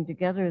putting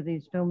together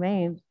these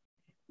domains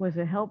was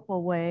a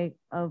helpful way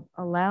of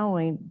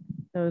allowing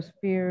those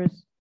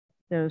fears,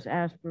 those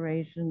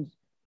aspirations,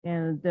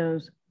 and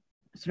those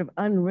sort of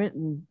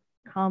unwritten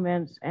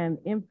comments and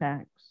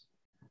impacts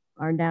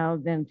are now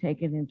then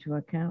taken into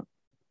account.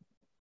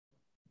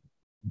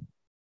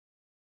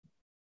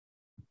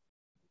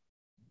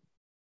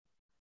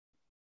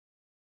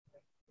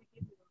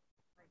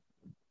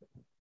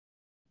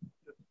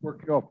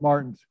 Working off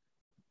Martin's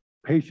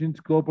patient's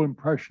global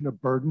impression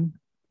of burden,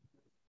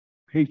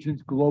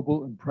 patient's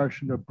global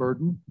impression of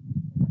burden,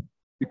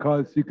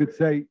 because you could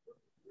say,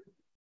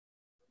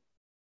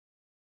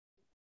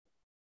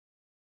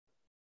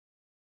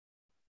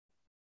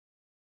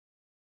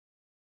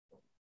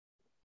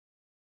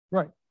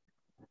 right.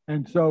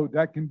 And so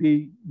that can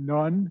be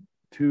none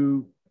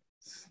to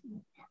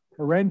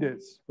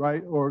horrendous,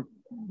 right? Or,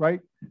 right?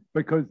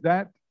 Because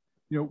that,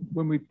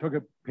 when we took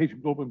a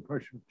patient global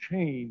impression of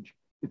change,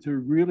 it's a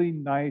really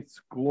nice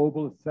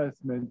global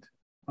assessment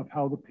of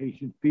how the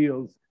patient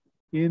feels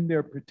in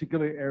their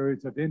particular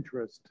areas of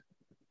interest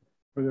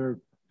for their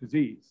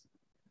disease.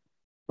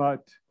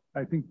 But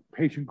I think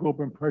patient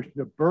global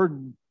impression of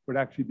burden would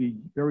actually be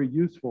very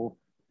useful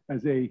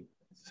as a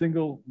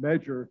single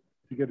measure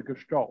to get a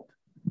gestalt.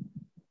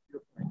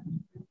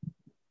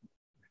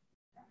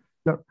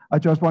 No, I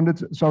just wanted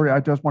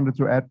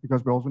to add,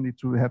 because we also need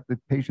to have the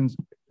patient's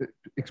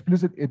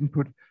explicit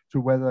input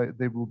to whether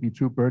they will be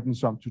too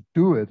burdensome to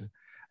do it.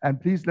 And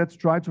please, let's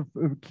try to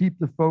keep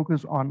the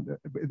focus on,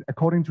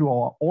 according to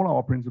all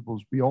our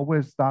principles, we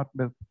always start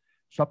with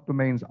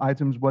subdomains,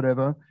 items,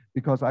 whatever,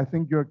 because I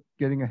think you're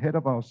getting ahead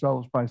of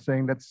ourselves by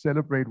saying, let's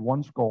celebrate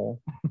one score.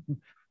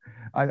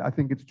 I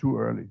think it's too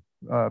early,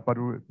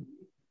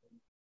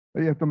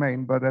 yeah,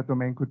 domain, but that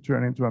domain could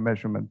turn into a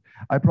measurement.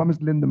 I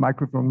promised Lynn the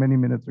microphone many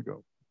minutes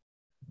ago.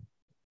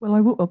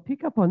 Well, I'll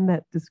pick up on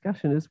that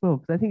discussion as well,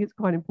 because I think it's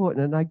quite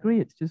important. And I agree,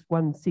 it's just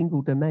one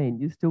single domain.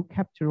 You still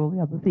capture all the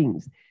other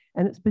things.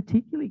 And it's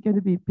particularly going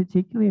to be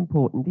particularly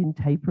important in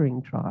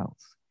tapering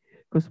trials,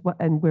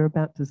 and we're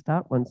about to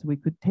start one, so we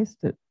could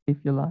test it if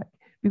you like.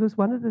 Because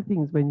one of the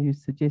things when you're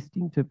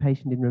suggesting to a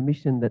patient in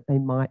remission that they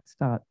might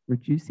start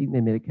reducing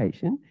their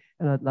medication,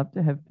 and I'd love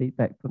to have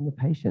feedback from the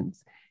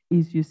patients,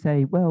 is you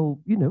say, well,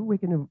 we're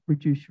going to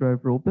reduce your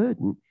overall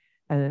burden.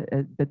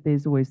 But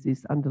there's always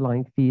this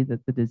underlying fear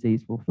that the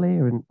disease will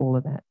flare and all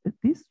of that. But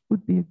this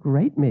would be a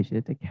great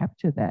measure to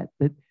capture that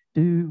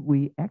do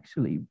we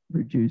actually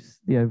reduce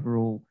the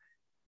overall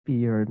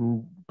fear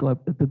and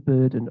the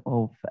burden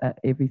of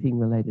everything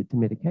related to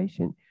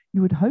medication?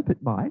 You would hope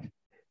it might,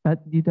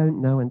 but you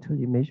don't know until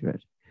you measure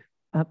it.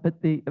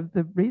 But the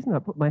reason I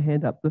put my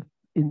hand up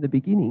in the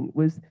beginning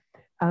was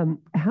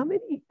how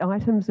many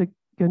items are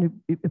going to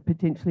be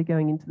potentially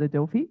going into the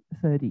Delphi?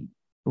 30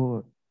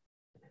 or...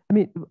 I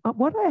mean,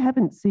 what I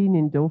haven't seen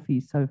in Delphi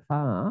so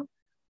far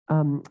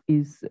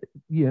is,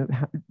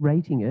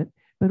 rating it,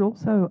 but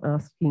also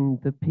asking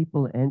the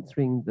people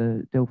answering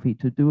the Delphi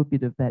to do a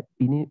bit of that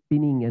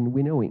binning and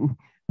winnowing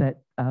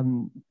that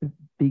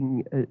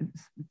being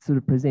sort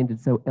of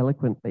presented so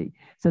eloquently,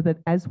 so that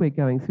as we're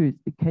going through,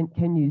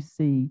 can you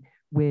see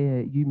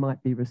where you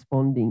might be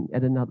responding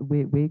at another,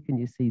 where can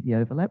you see the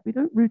overlap? We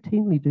don't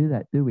routinely do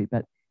that, do we?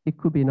 But it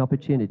could be an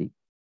opportunity.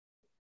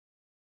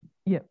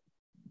 Yeah.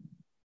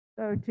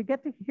 So to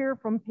get to hear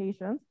from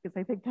patients, because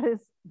I think that is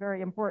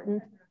very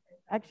important,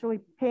 actually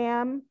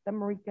Pam, then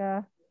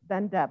Marika,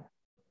 then Deb.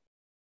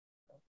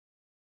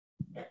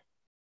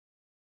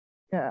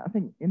 Yeah, I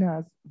think,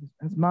 as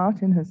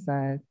Martin has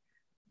said,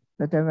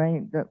 the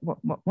domain, that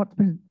what's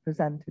been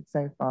presented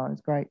so far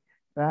is great,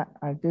 but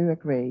I do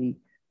agree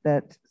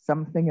that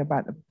something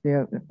about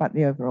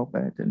the overall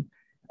burden,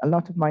 a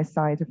lot of my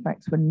side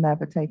effects were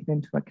never taken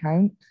into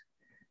account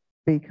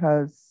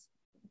because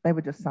they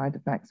were just side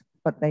effects,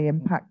 but they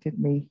impacted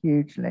me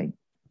hugely.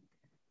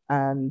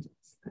 And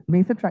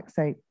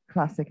methotrexate,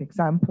 classic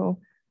example,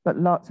 but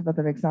lots of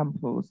other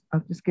examples.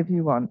 I'll just give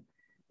you one.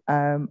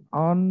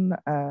 On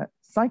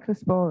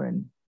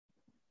cyclosporin,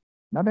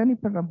 not only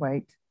put on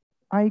weight,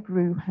 I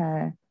grew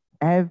hair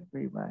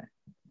everywhere.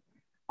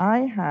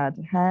 I had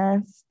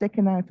hair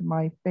sticking out of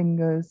my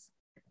fingers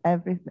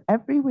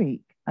every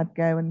week. I'd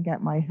go and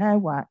get my hair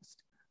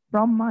waxed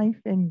from my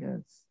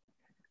fingers.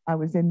 I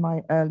was in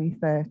my early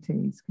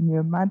 30s. Can you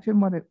imagine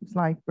what it was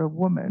like for a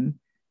woman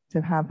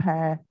to have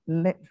hair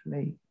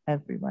literally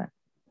everywhere?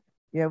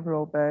 The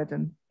overall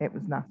burden, it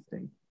was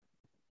nasty.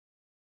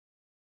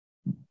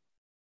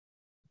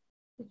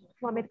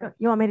 You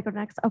want me to go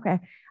next? Okay.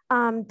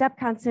 Deb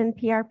Conson,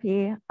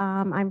 PRP.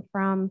 I'm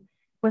from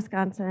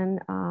Wisconsin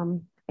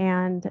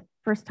and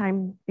first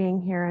time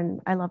being here, and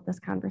I love this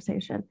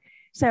conversation.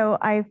 So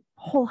I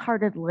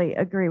wholeheartedly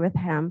agree with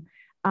him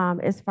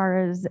as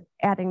far as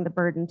adding the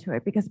burden to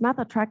it, because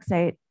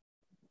methotrexate,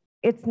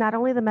 it's not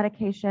only the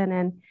medication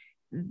and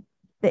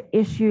the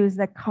issues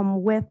that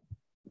come with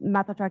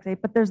methotrexate,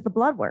 but there's the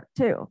blood work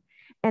too.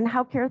 And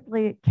how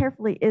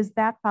carefully is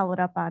that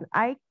followed up on?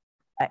 I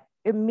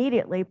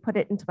immediately put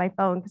it into my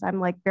phone because I'm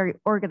like very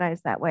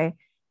organized that way.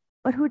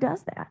 But who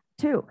does that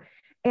too?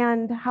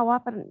 And how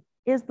often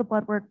is the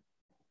blood work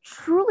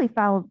truly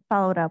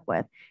followed up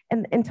with?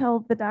 And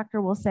until the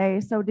doctor will say,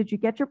 so did you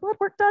get your blood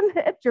work done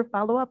at your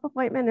follow-up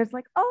appointment? It's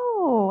like,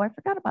 oh, I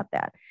forgot about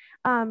that.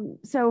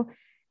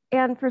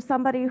 And for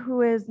somebody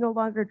who is no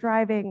longer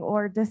driving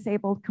or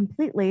disabled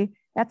completely,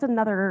 that's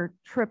another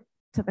trip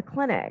to the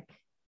clinic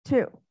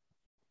too.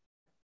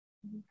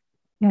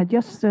 Yeah,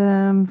 just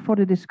for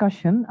the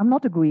discussion, I'm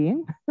not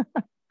agreeing.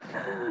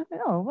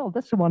 Oh, well,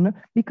 that's the one.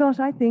 Because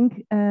I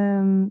think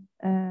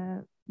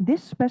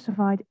this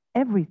specified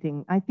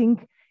everything. I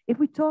think if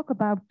we talk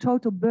about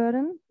total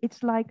burden,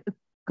 it's like a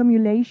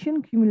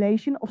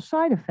accumulation of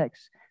side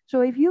effects.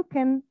 So if you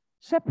can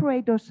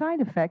separate those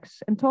side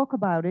effects and talk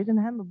about it and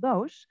handle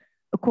those,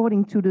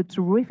 according to the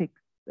terrific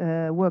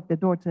work that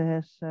Dorte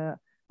has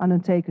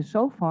undertaken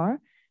so far,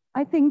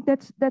 I think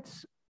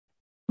that's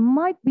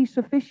might be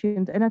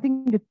sufficient. And I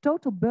think the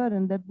total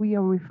burden that we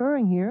are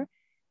referring here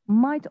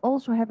might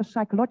also have a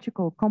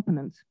psychological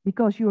component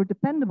because you're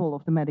dependable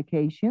of the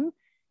medication.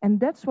 And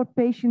that's what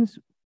patients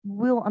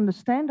will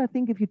understand. I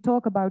think if you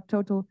talk about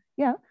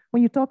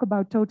when you talk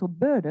about total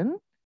burden,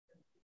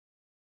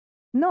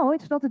 no,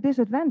 it's not a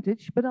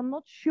disadvantage, but I'm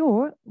not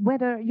sure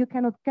whether you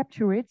cannot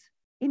capture it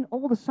in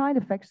all the side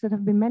effects that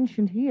have been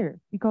mentioned here,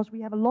 because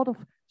we have a lot of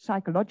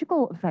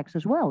psychological effects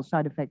as well,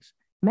 side effects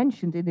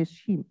mentioned in this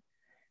scheme.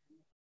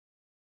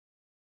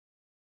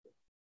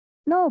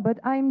 No, but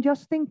I'm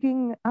just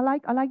thinking, I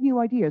like new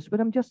ideas, but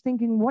I'm just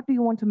thinking, what do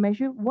you want to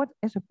measure? What,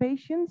 as a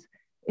patient,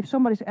 if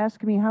somebody's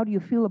asking me, how do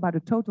you feel about the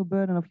total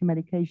burden of your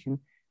medication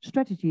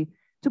strategy?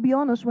 To be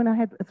honest, when I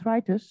had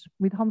arthritis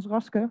with Hans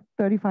Raske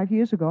 35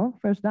 years ago,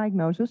 first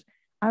diagnosis,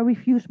 I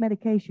refused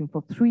medication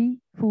for 3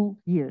 full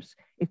years.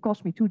 It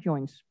cost me 2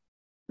 joints,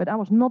 but I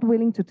was not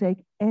willing to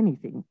take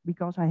anything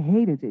because I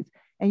hated it.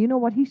 And you know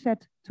what he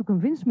said to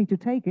convince me to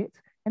take it?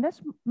 And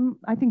that's,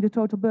 I think, the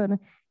total burden.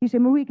 He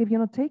said, Marieke, if you're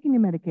not taking the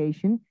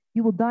medication,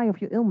 you will die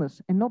of your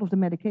illness and not of the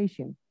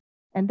medication.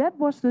 And that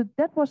was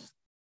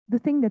the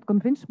thing that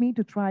convinced me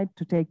to try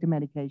to take the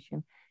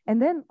medication. And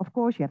then, of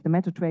course, you have the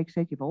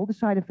methotrexate, you have all the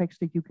side effects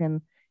that you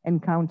can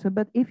encounter.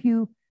 But if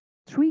you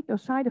treat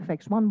those side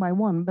effects one by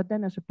one, but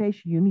then as a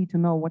patient, you need to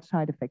know what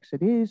side effects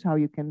it is, how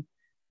you can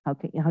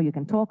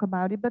talk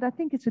about it. But I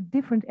think it's a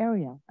different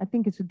area. I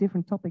think it's a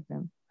different topic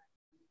then.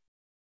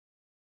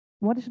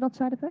 What is not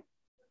side effect?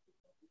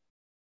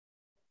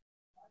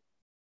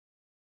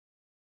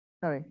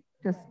 Sorry,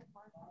 just.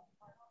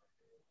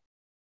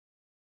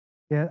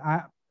 Yeah,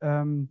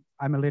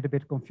 I'm a little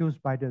bit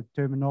confused by the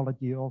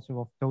terminology also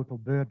of total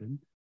burden,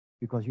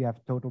 because you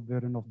have total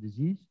burden of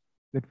disease.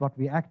 But what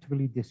we're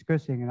actually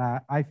discussing, and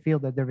I feel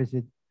that there is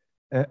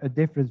a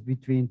difference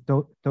between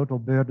total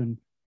burden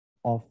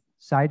of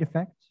side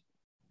effects.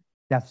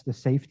 That's the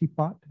safety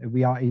part. And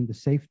we are in the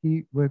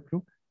safety work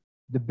group.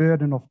 The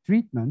burden of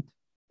treatment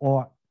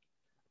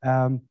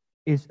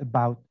is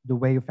about the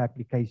way of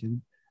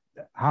application.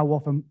 How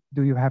often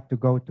do you have to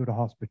go to the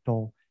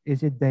hospital?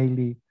 Is it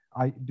daily?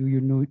 Do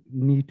you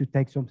need to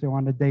take something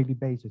on a daily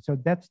basis? So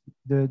that's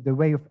the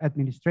way of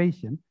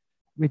administration,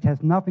 which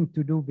has nothing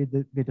to do with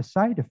the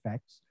side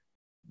effects,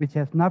 which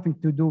has nothing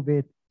to do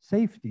with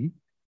safety,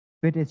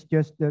 but it's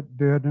just the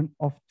burden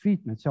of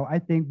treatment. So I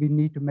think we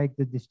need to make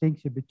the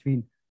distinction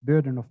between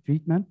burden of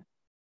treatment,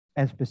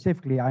 and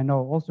specifically, I know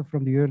also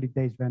from the early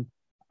days when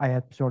I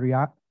had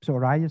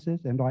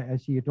psoriasis, and I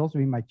see it also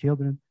in my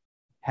children,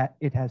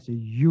 it has a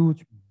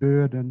huge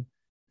burden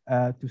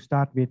to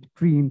start with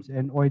creams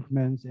and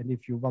ointments. And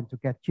if you want to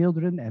get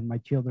children, and my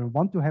children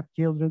want to have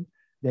children,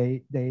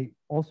 they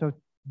also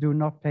do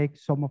not take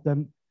some of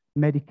them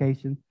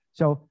medication.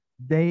 So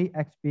they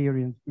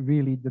experience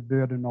really the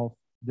burden of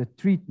the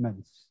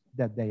treatments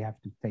that they have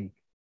to take,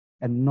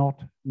 and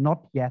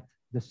not yet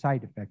the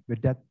side effect.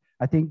 But that,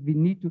 I think we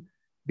need to,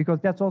 because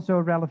that's also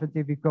relevant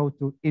if we go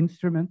to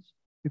instruments,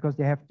 because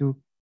they have to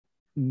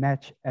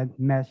match and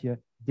measure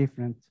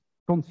different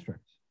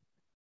constructs.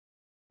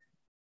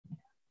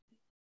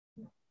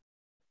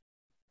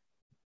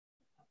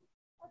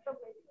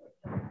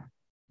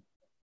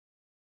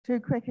 Two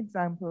quick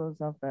examples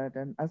of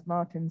burden. As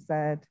Martin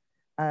said,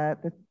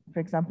 for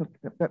example,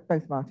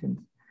 both Martins,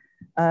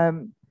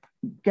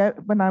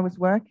 when I was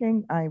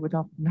working, I would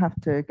often have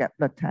to get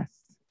blood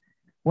tests.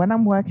 When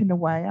I'm working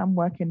away, I'm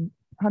working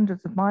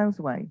hundreds of miles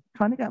away.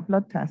 Trying to get a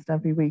blood test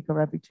every week or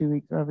every 2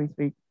 weeks or every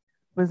 3 weeks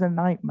was a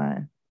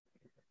nightmare.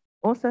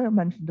 Also, I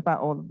mentioned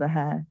about all of the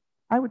hair.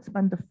 I would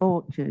spend a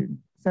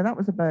fortune. So that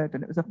was a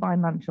burden. It was a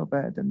financial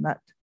burden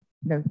that,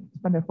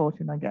 spend a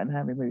fortune on getting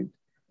hair removed.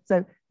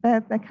 So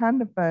they're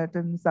kind of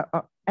burdens that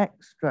are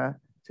extra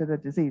to the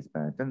disease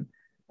burden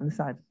and the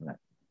side effects.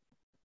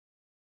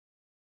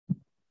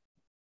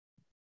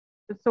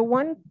 So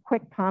one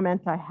quick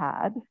comment I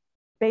had,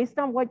 based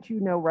on what you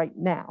know right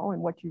now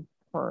and what you've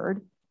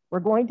heard,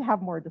 we're going to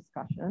have more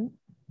discussion,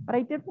 but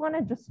I did want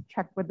to just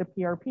check with the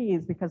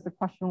PRPs because the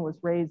question was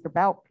raised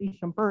about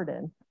patient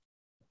burden.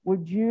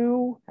 Would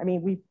you,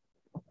 we,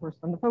 of course,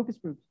 on the focus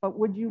groups, but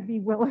would you be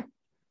willing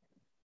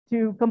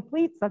to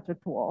complete such a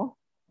tool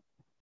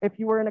if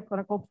you were in a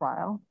clinical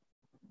trial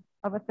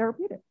of a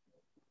therapeutic?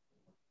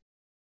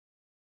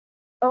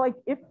 Like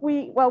if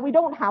we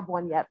don't have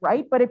one yet,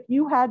 right? But if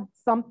you had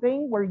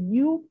something where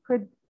you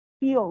could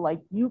feel like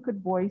you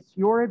could voice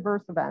your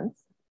adverse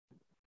events,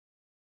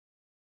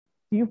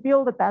 do you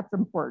feel that that's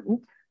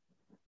important?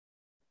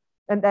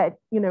 And that,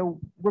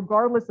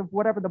 regardless of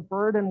whatever the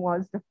burden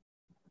was to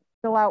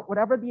fill out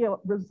whatever the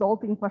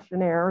resulting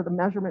questionnaire or the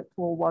measurement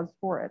tool was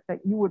for it, that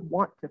you would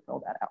want to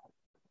fill that out?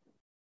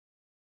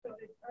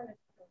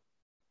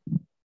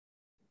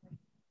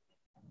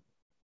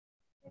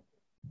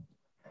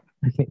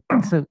 Okay,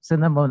 so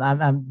number one,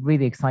 I'm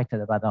really excited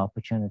about the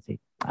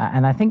opportunity.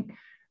 And I think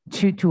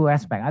two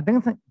aspects. I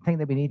don't think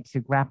that we need to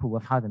grapple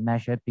with how to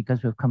measure it,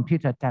 because with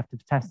computer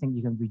adaptive testing,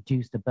 you can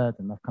reduce the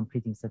burden of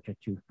completing such a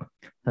tool,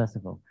 first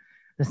of all.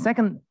 The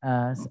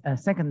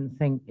second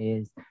thing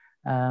is,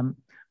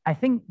 I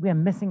think we are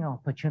missing an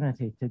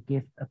opportunity to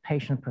give a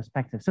patient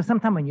perspective. So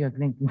sometimes when you're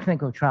in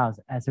clinical trials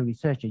as a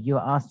researcher, you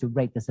are asked to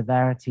rate the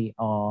severity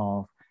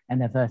of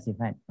an adverse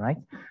event, right?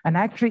 And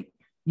actually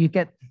you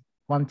get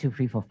 1, 2,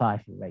 3, 4,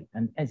 5 you rate,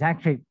 and it's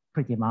actually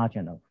pretty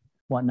marginal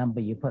what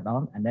number you put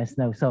on, and there's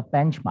no sort of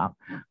benchmark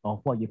of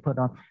what you put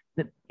on.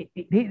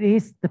 It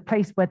is the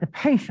place where the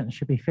patient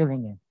should be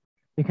filling in,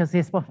 because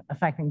it's what's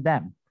affecting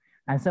them.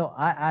 And so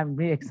I'm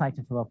really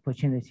excited for the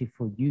opportunity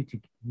for you to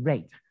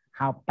rate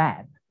how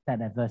bad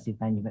that adverse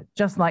event is,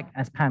 just like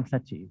as Pam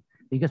said to you,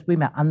 because we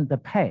may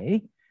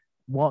underpay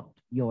what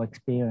your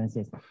experience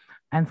is.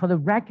 And for the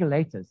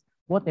regulators,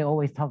 what they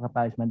always talk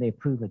about is when they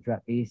approve a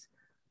drug is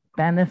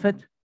benefit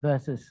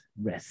versus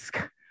risk.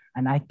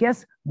 And I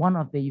guess one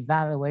of the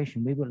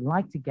evaluation we would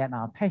like to get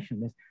our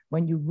patient is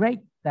when you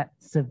rate that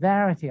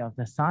severity of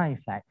the side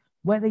effect,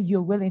 whether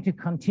you're willing to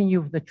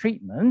continue with the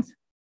treatment,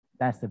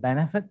 that's the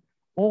benefit,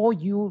 or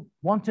you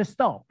want to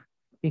stop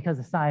because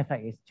the side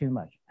effect is too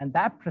much. And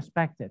that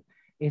perspective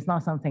is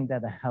not something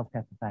that a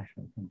healthcare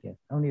professional can give.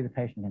 Only the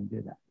patient can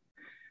do that.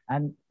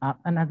 And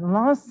the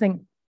last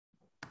thing,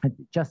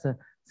 just a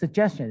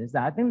suggestion, is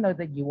that I didn't know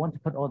that you want to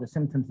put all the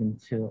symptoms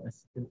into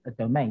a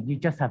domain. You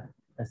just have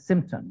a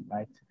symptom,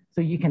 right? So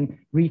you can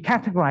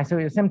recategorize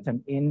your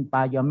symptom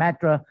by your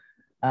MADRS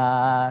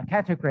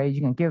category.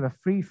 You can give a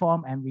free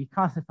form and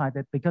reclassify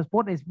that, because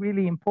what is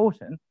really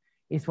important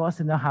is for us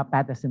to know how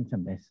bad the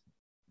symptom is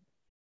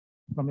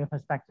from your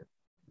perspective.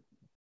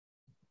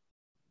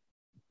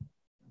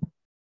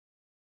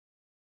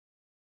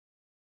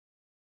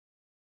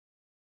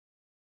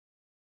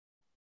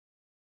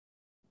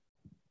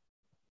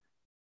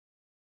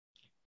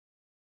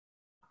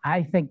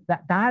 I think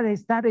that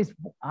is,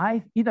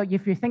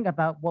 if you think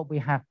about what we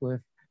have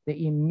with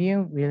the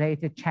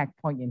immune-related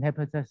checkpoint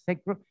inhibitor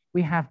group,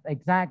 we have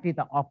exactly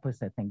the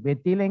opposite thing. We're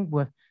dealing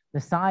with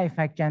the side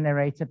effect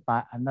generated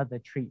by another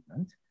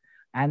treatment.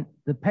 And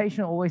the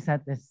patient always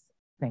had this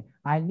thing,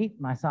 I need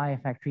my side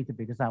effect treated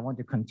because I want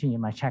to continue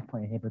my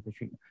checkpoint inhibitor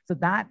treatment. So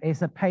that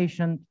is a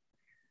patient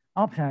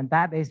option. And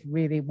that is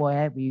really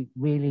where we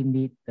really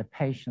need the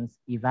patient's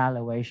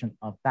evaluation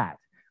of that.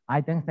 I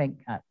don't think,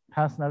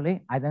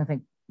 personally, I don't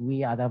think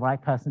we are the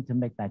right person to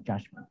make that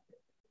judgment.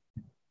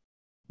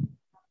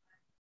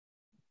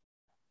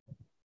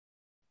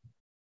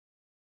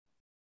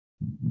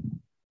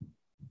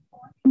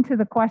 Into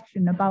the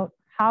question about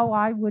how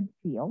I would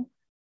feel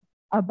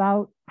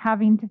about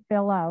having to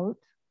fill out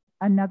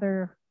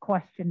another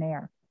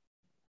questionnaire.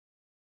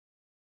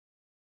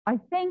 I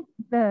think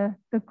the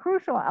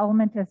crucial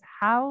element is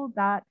how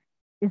that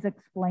is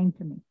explained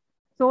to me.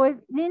 So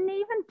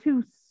even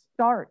to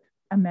start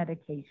a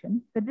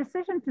medication, the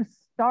decision to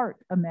start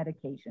a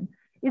medication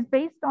is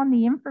based on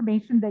the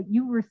information that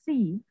you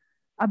receive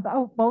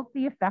about both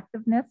the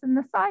effectiveness and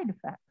the side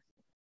effects.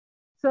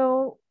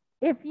 So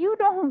if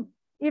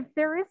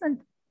there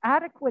isn't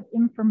adequate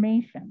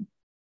information,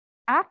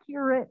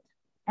 accurate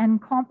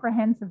and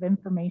comprehensive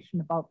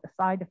information about the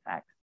side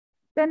effects,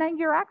 then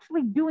you're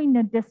actually doing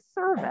a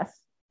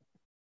disservice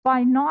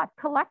by not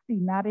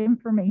collecting that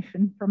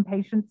information from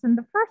patients in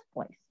the first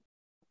place.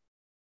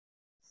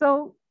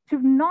 So to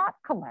not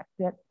collect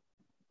it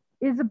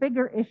is a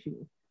bigger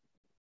issue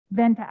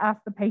than to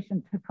ask the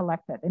patient to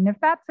collect it. And if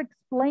that's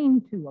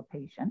explained to a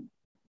patient,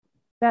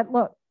 that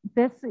look,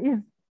 this is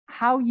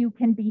how you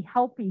can be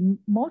helping,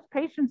 most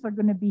patients are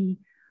going to be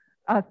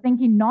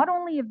thinking not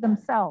only of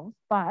themselves,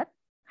 but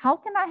how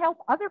can I help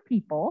other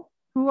people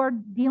who are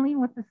dealing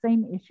with the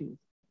same issues?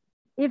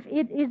 If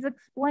it is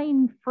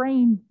explained,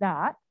 framed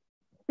that,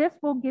 this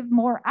will give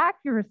more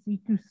accuracy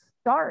to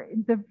start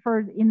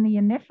in the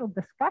initial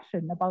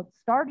discussion about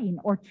starting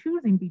or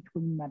choosing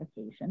between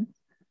medications.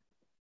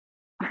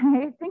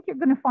 I think you're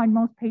going to find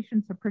most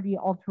patients are pretty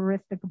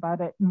altruistic about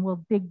it and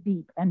will dig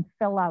deep and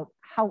fill out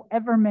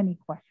however many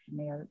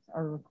questionnaires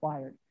are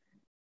required.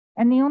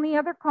 And the only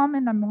other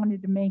comment I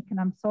wanted to make, and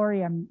I'm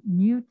sorry I'm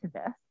new to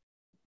this,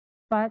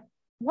 but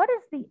what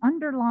is the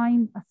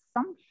underlying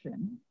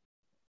assumption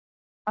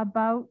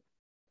about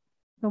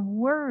the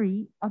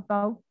worry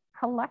about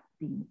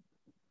collecting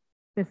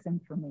this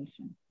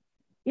information?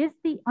 Is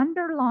the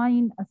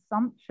underlying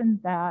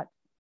assumption that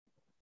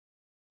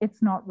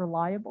it's not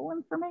reliable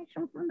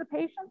information from the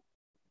patient,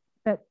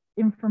 that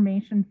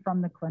information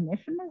from the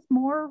clinician is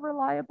more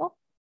reliable?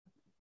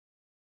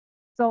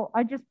 So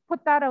I just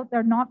put that out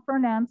there, not for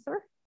an answer,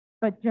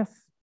 but just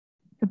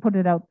to put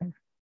it out there.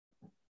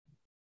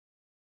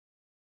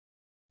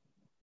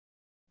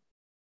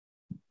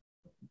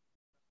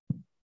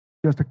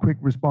 Just a quick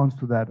response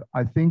to that.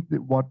 I think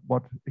that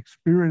what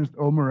experienced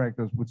OMER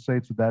actors would say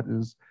to that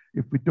is,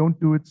 if we don't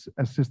do it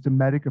a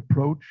systematic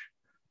approach,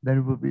 then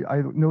it will be,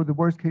 I know the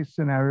worst case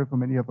scenario for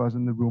many of us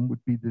in the room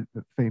would be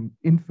the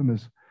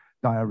infamous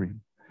diary.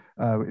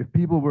 If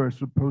people were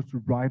supposed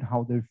to write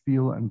how they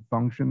feel and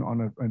function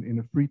in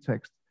a free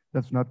text,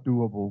 that's not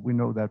doable. We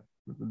know that,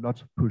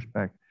 lots of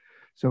pushback.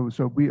 So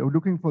we are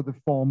looking for the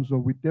form, so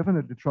we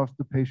definitely trust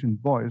the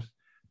patient voice,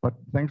 but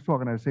thanks to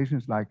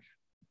organizations like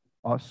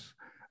us,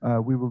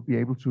 we will be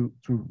able to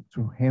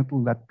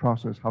handle that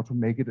process, how to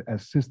make it a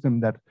system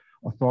that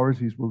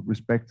authorities will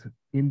respect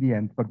in the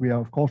end. But we are,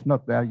 of course,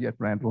 not there yet,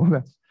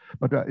 Randall.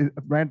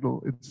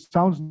 Randall, it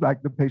sounds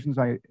like the patients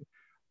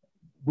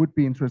would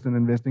be interested in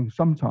investing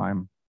some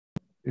time,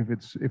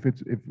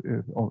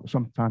 or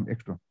some time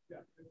extra.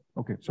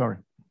 Okay, sorry.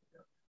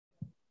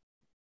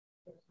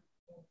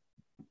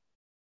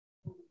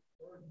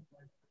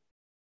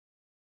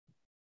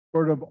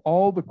 Sort of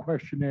all the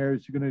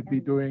questionnaires you're going to be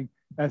doing,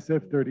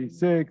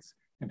 SF36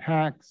 and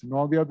HACS and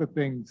all the other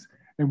things.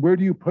 And where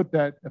do you put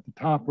that, at the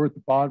top or at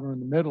the bottom or in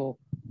the middle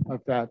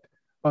of that?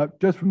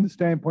 Just from the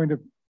standpoint of,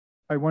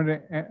 I want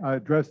to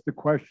address the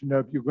question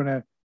of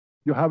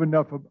you'll have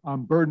enough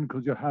on burden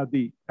because you'll have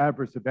the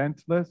adverse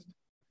events list.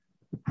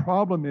 The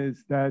problem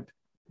is that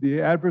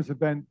the adverse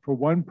event for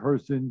one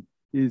person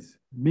is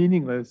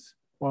meaningless,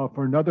 while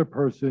for another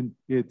person,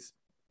 it's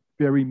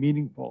very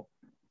meaningful.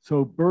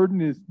 So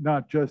burden is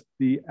not just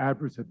the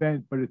adverse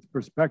event, but it's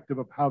perspective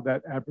of how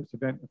that adverse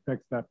event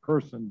affects that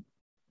person.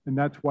 And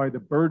that's why the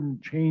burden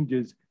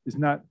changes is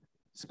not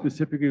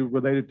specifically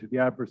related to the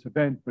adverse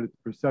event, but it's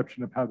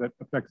perception of how that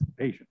affects the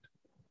patient.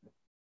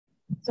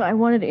 So I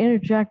wanted to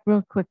interject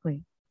real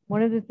quickly.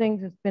 One of the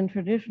things that's been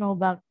traditional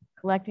about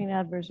collecting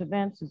adverse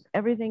events is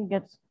everything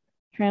gets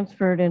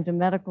transferred into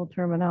medical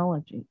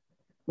terminology,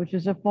 which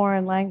is a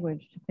foreign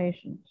language to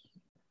patients.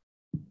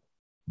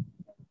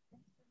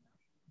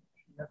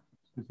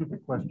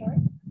 Specific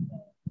question.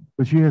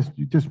 But she asked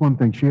just one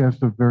thing. She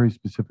asked a very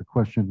specific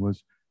question,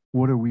 was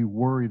what are we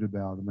worried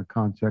about in the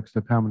context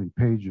of how many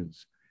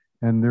pages?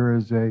 And there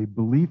is a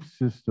belief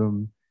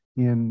system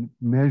in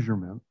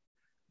measurement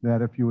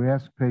that if you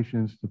ask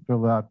patients to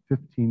fill out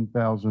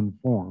 15,000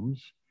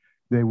 forms,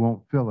 they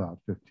won't fill out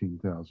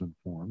 15,000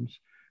 forms.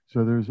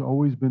 So there's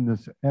always been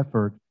this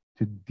effort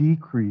to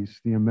decrease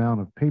the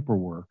amount of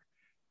paperwork.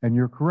 And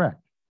you're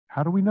correct.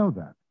 How do we know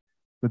that?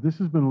 But this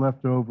has been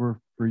left over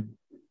for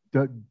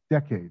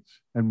decades,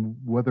 and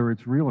whether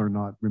it's real or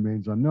not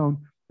remains unknown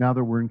now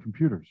that we're in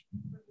computers.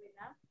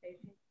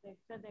 They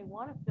said they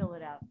want to fill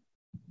it out.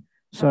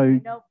 So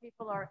we know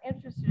people are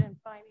interested in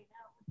finding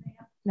out what they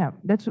have. Now,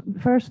 that's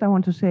first I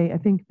want to say, I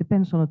think it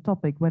depends on the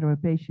topic, whether a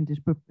patient is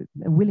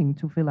willing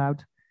to fill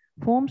out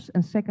forms.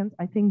 And second,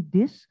 I think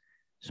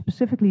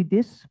specifically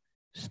this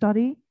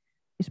study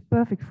is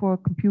perfect for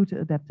computer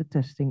adapted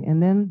testing.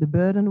 And then the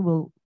burden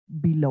will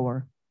be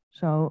lower.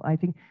 So I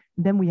think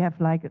then we have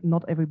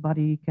not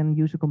everybody can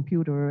use a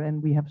computer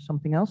and we have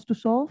something else to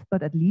solve,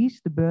 but at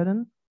least the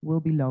burden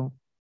will be low.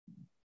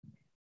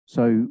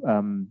 So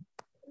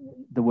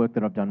the work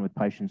that I've done with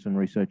patients and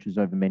researchers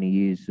over many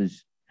years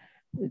is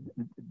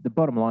the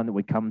bottom line that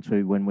we come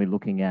to when we're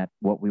looking at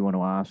what we want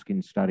to ask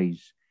in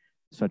studies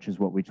such as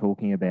what we're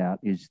talking about,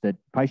 is that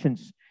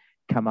patients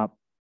come up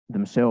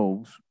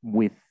themselves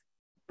with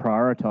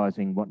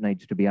prioritizing what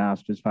needs to be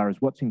asked as far as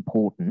what's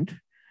important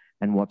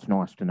and what's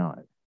nice to know.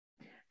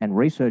 And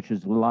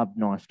researchers love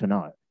nice to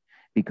know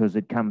because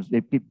it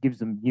gives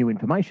them new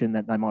information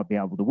that they might be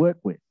able to work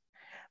with.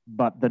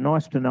 But the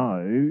nice to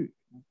know,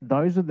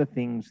 those are the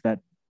things that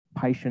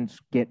patients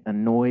get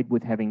annoyed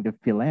with having to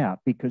fill out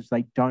because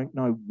they don't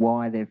know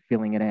why they're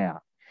filling it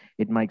out.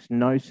 It makes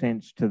no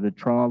sense to the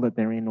trial that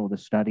they're in or the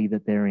study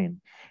that they're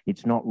in.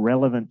 It's not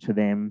relevant to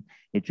them.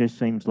 It just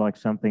seems like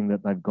something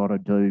that they've got to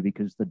do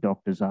because the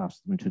doctors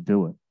asked them to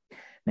do it.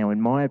 Now, in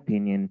my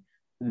opinion,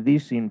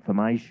 this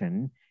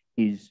information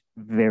is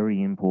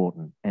very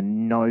important,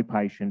 and no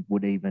patient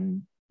would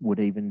even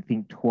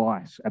think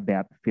twice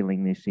about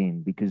filling this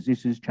in because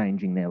this is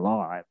changing their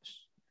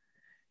lives.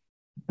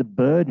 The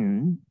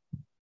burden,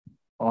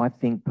 I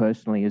think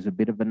personally, is a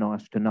bit of a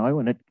nice to know,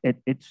 and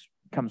it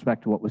comes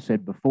back to what was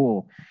said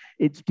before.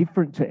 It's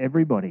different to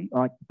everybody.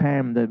 Like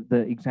Pam, the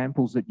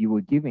examples that you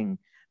were giving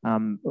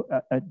are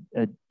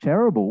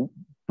terrible,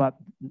 but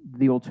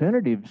the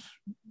alternatives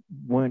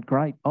weren't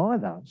great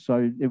either.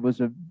 So it was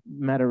a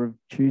matter of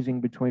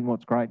choosing between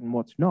what's great and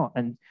what's not.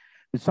 And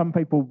some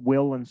people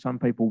will and some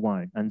people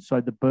won't. And so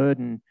the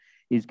burden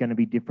is going to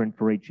be different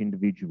for each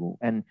individual.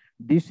 And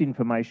this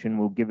information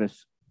will give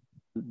us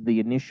the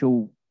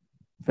initial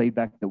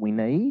feedback that we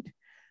need.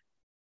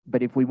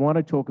 But if we want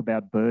to talk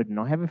about burden,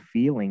 I have a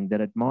feeling that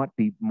it might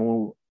be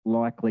more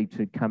likely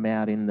to come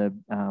out in the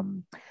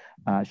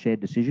shared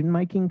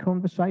decision-making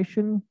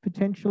conversation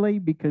potentially,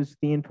 because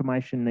the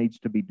information needs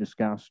to be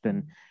discussed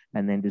and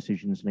then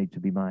decisions need to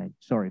be made.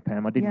 Sorry,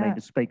 Pam, I didn't mean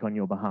to speak on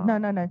your behalf.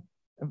 No.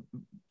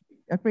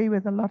 Agree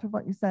with a lot of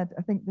what you said.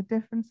 I think the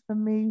difference for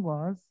me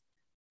was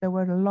there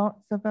were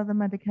lots of other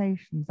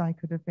medications I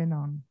could have been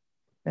on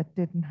that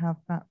didn't have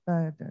that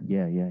burden.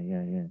 Yeah.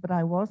 But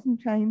I wasn't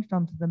changed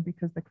onto them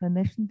because the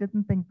clinician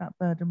didn't think that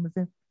burden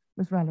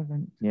was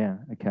relevant. Yeah,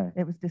 okay.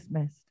 It was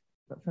dismissed,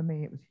 but for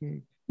me it was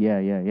huge.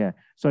 Yeah.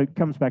 So it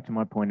comes back to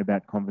my point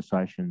about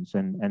conversations,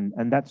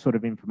 and that sort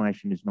of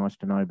information is nice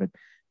to know, but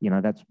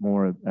that's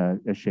more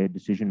a shared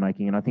decision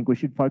making. And I think we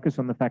should focus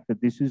on the fact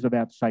that this is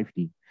about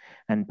safety,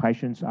 and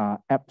patients are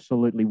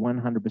absolutely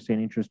 100%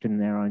 interested in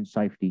their own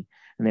safety,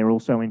 and they're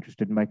also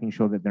interested in making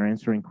sure that they're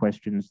answering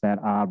questions that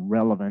are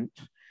relevant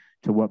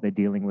to what they're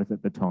dealing with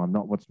at the time,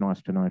 not what's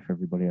nice to know for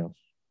everybody else.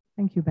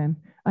 Thank you, Ben.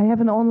 I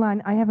have an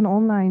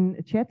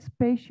online chat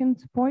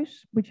patient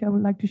voice, which I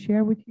would like to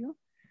share with you.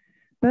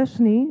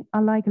 Personally, I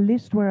like a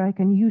list where I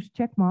can use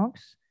check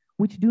marks,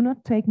 which do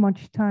not take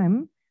much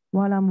time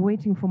while I'm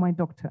waiting for my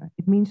doctor.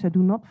 It means I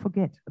do not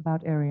forget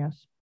about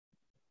areas.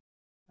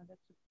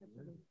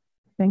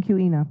 Thank you,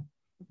 Ina.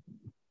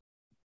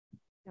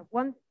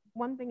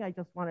 One thing I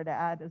just wanted to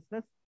add is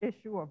this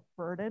issue of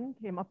burden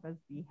came up as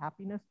the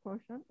happiness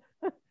quotient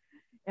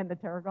in the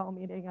Terrigal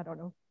meeting. I don't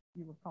know if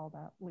you recall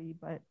that, Lee,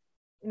 but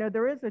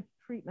there is a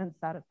treatment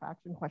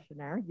satisfaction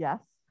questionnaire. Yes,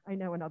 I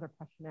know another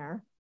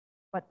questionnaire,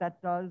 but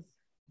that does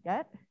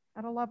get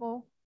at a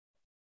level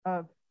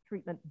of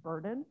treatment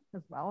burden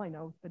as well. I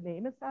know the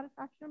name is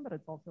satisfaction, but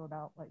it's also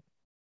about like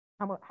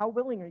how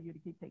willing are you to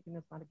keep taking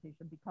this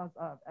medication because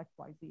of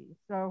XYZ.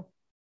 So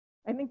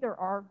I think there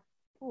are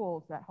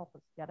tools that help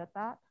us get at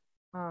that.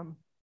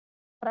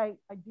 But I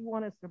do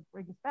want us to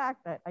bring us back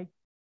that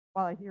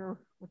while I hear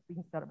what's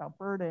being said about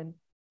burden,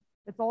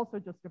 it's also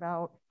just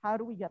about how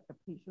do we get the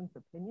patient's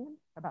opinion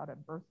about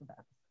adverse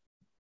events,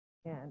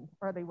 and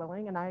are they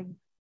willing? And I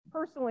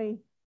personally,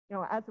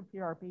 as a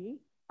PRP,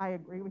 I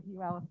agree with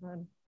you,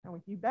 Allison, and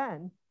with you,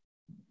 Ben,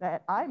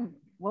 that I'm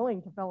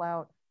willing to fill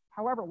out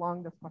however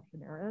long this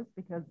questionnaire is,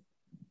 because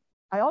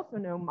I also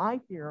know my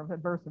fear of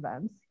adverse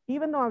events,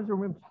 even though I was a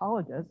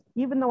rheumatologist,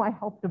 even though I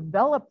helped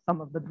develop some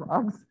of the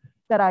drugs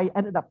that I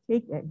ended up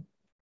taking,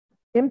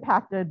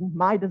 impacted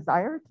my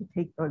desire to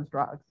take those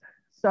drugs.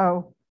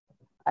 So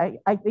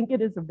I think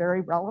it is a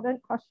very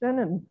relevant question,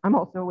 and I'm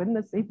also in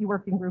the safety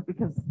working group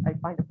because I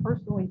find it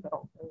personally, but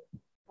also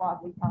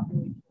broadly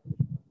population.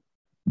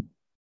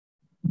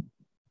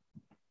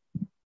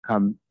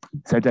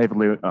 So David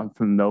Liu, I'm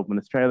from Melbourne,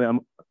 Australia.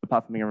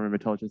 Apart from being a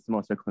rheumatologist, I'm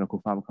also a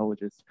clinical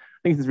pharmacologist.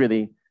 I think this is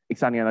really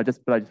exciting, and I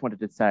just wanted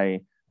to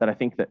say that I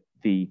think that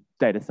the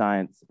data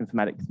science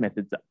informatics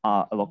methods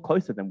are a lot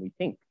closer than we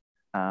think.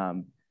 I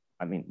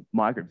mean,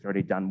 my group's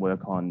already done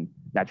work on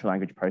natural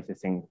language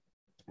processing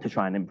to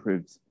try and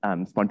improve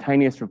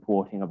spontaneous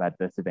reporting of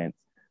adverse events.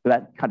 But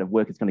that kind of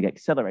work is going to get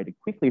accelerated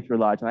quickly through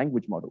large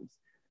language models.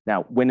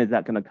 Now, when is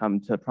that going to come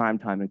to prime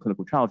time in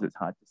clinical trials? It's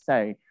hard to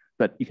say.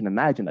 But you can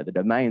imagine that the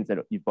domains that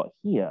you've got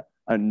here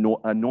are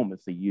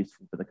enormously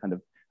useful for the kind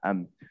of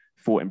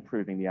for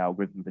improving the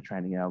algorithm, for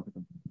training the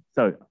algorithm.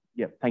 So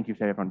yeah, thank you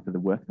to everyone for the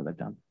work that they've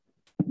done.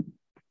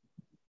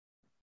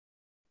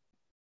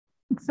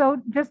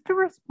 So just to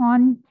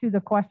respond to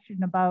the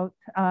question about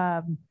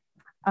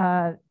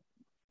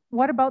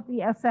what about the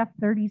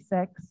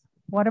SF36?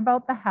 What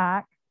about the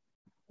HAC?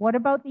 What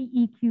about the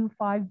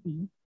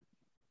EQ5B?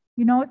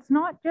 It's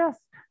not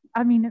just,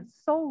 I mean, it's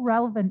so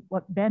relevant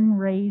what Ben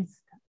raised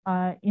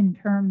in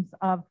terms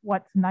of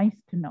what's nice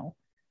to know,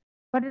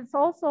 but it's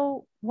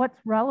also what's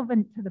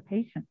relevant to the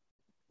patient.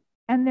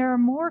 And there are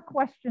more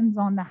questions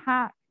on the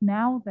HAC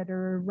now that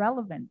are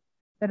relevant,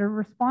 that are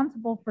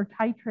responsible for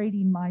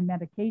titrating my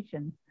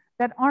medications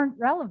that aren't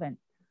relevant.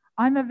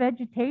 I'm a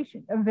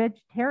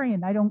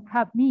vegetarian, I don't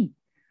cut meat.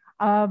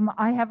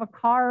 I have a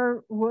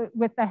car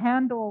with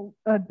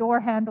a door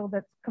handle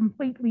that's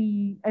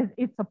completely,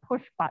 it's a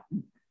push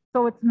button,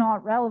 so it's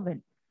not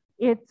relevant.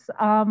 It's,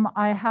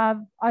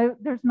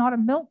 there's not a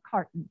milk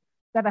carton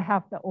that I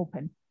have to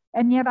open.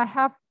 And yet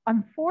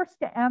I'm forced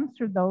to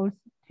answer those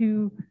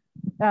to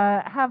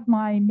have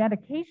my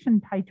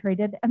medication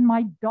titrated. And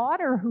my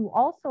daughter, who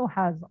also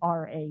has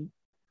RA,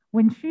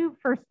 when she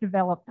first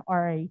developed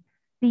RA,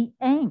 the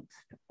angst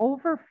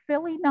over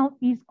filling out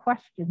these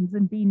questions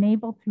and being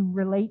able to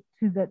relate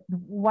to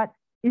what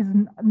is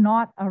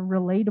not a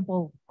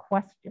relatable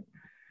question.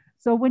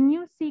 So when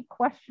you see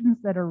questions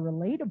that are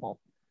relatable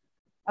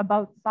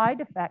about side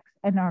effects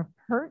and are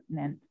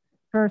pertinent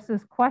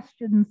versus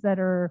questions that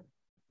are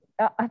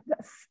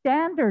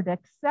standard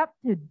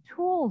accepted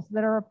tools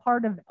that are a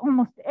part of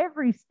almost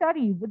every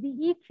study, with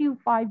the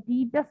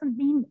EQ5D doesn't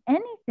mean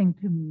anything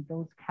to me,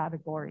 those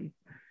categories.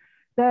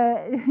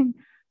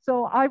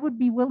 So I would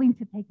be willing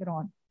to take it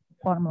on,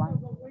 bottom line.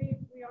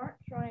 We aren't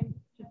trying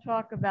to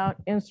talk about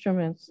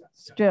instruments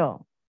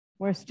still.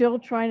 We're still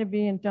trying to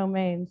be in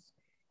domains.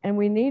 And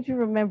we need to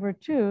remember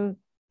too,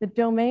 that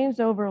domains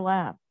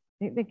overlap.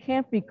 They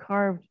can't be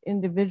carved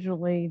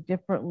individually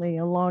differently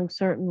along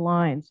certain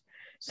lines.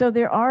 So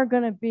there are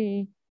going to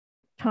be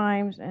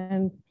times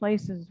and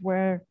places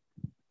where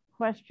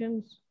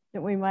questions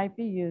that we might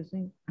be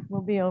using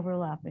will be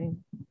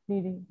overlapping,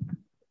 needing.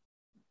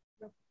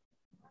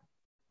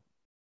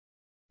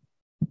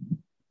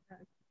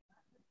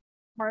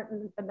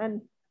 Martin, and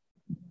then.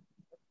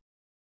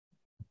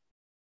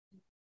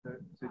 So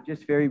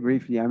just very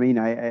briefly, I mean,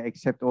 I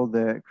accept all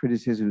the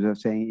criticisms of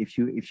saying if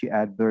you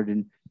add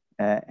burden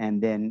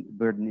and then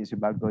burden is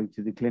about going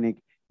to the clinic,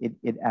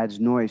 it adds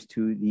noise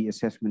to the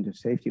assessment of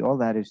safety. All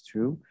that is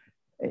true.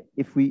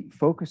 If we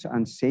focus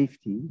on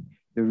safety,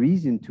 the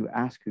reason to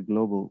ask a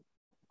global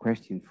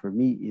question for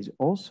me is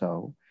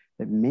also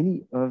that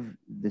many of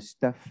the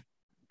stuff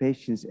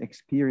patients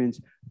experience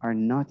are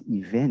not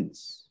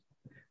events,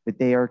 but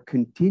they are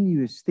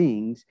continuous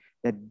things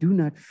that do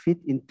not fit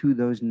into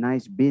those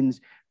nice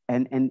bins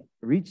and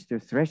reach the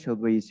threshold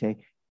where you say,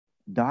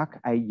 Doc,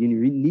 you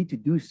need to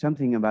do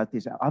something about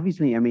this.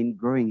 Obviously, I mean,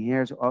 growing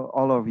hairs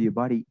all over your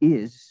body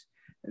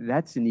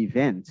that's an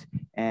event.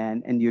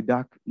 And your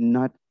doc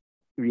not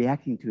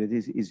reacting to it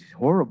is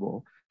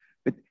horrible.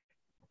 But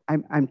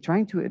I'm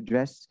trying to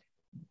address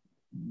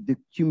the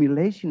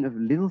accumulation of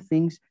little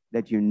things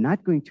that you're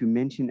not going to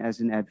mention as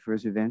an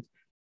adverse event.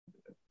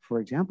 For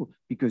example,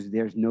 because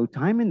there's no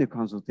time in the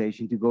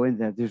consultation to go in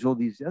that. There's all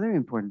these other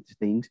important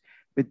things,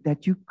 but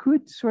that you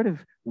could sort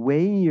of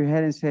weigh in your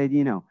head and say,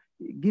 you know,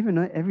 given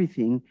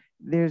everything,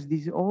 there's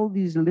all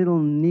these little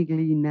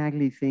niggly,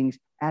 naggly things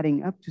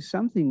adding up to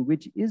something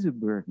which is a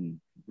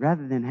burden,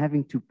 rather than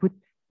having to put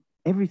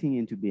everything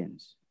into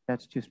bins.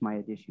 That's just my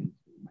addition.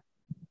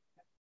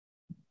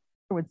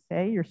 I would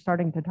say you're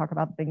starting to talk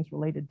about things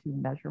related to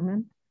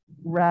measurement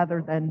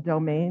rather than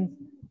domains.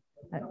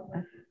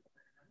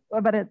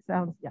 But it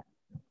sounds, yeah.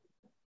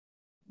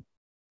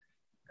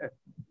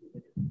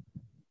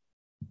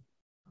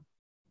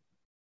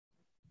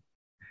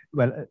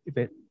 Well,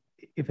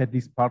 if at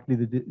least partly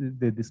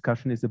the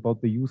discussion is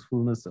about the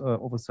usefulness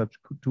of a such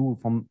tool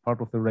from part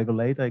of the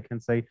regulator, I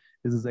can say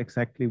this is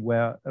exactly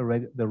where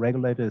the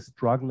regulator is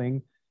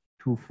struggling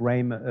to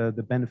frame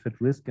the benefit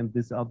risk. And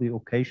these are the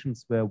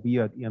occasions where we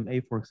at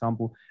EMA, for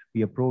example,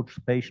 we approach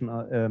patient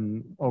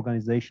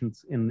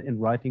organizations in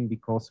writing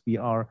because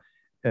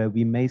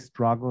we may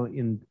struggle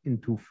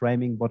into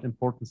framing what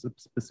importance a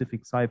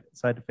specific side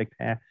effect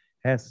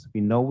has.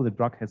 We know the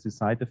drug has a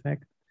side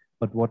effect,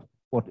 but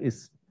what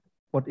is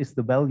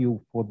the value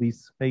for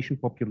this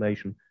patient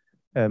population?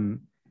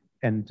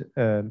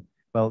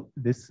 Well,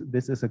 this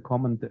is a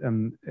comment.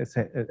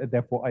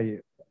 Therefore, I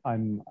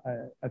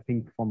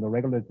think from the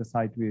regulator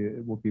side,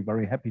 we would be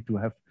very happy to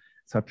have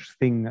such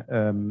thing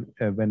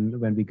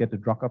when we get a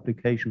drug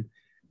application.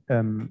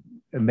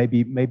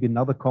 Maybe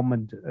another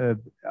comment.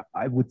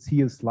 I would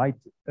see a slight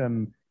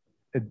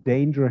a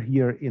danger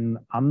here in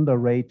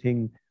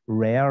underrating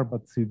rare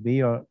but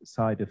severe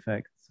side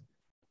effects,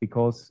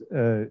 because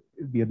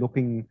we are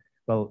looking.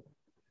 Well,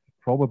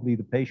 probably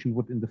the patient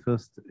would, in the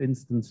first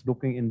instance,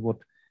 looking in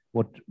what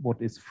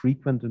is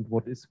frequent and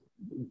what is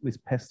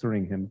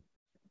pestering him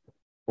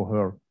or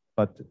her.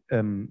 But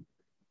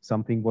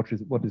something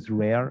what is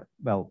rare.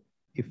 Well,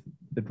 if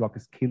the drug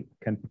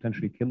can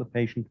potentially kill a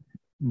patient,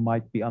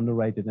 might be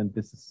underrated, and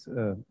this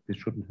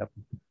shouldn't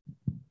happen.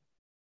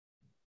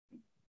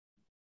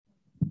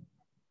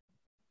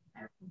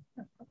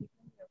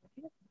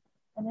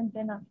 And then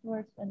Ben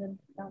afterwards, and then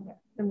down here.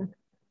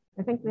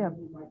 I think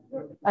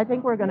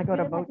we're going to go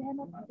to vote.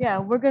 Yeah,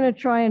 we're going to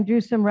try and do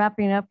some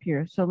wrapping up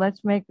here. So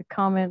let's make the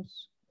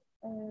comments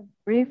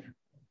brief.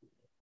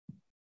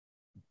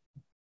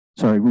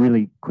 Sorry,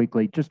 really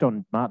quickly, just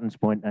on Martin's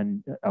point,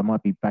 and I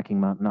might be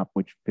backing Martin up,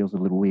 which feels a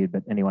little weird,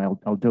 but anyway,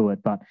 I'll do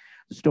it. But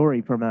the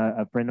story from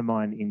a friend of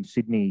mine in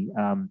Sydney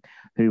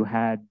who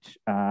had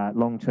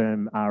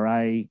long-term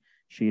RA.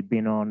 She had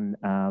been on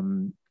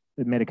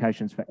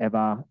medications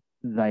forever.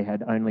 They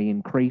had only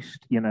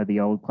increased, you know, the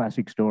old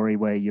classic story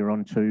where you're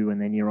on 2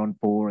 and then you're on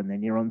 4 and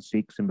then you're on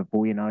 6 and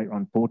before you know it, you're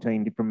on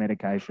 14 different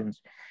medications.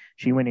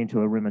 She went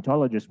into a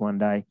rheumatologist one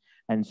day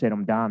and said,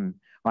 I'm done.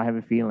 I have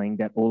a feeling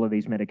that all of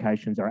these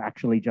medications are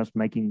actually just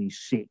making me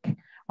sick.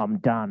 I'm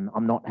done.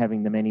 I'm not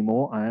having them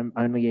anymore. I am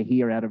only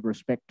here out of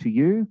respect to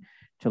you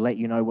to let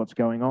you know what's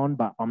going on,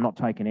 but I'm not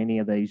taking any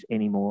of these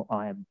anymore.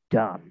 I am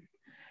done.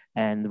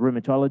 And the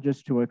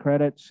rheumatologist, to her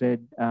credit,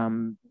 said,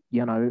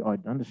 you know,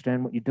 I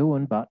understand what you're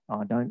doing, but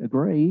I don't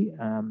agree.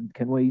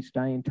 Can we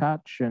stay in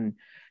touch? And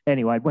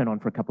anyway, it went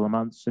on for a couple of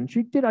months and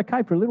she did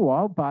okay for a little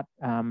while, but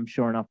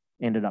sure enough,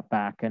 ended up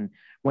back and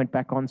went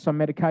back on some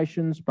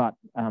medications, but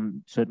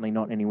certainly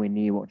not anywhere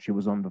near what she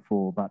was on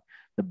before. But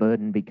the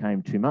burden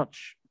became too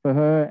much for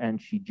her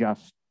and she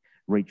just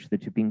reached the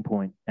tipping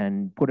point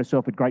and put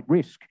herself at great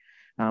risk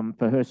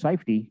for her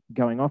safety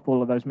going off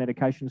all of those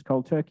medications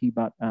cold turkey.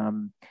 But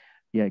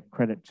yeah,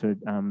 credit to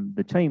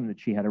the team that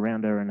she had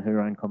around her and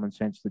her own common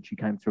sense that she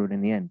came through it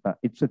in the end. But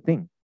it's a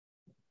thing.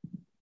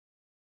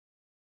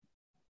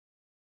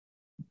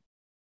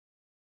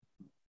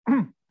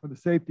 For the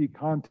safety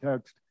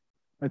context,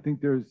 I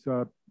think there's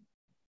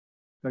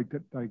like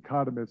the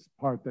dichotomous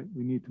part that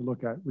we need to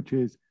look at, which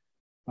is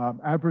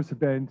adverse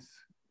events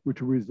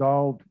which are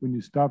resolved when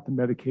you stop the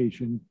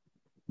medication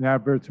and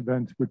adverse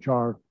events which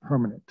are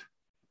permanent,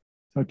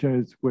 such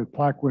as with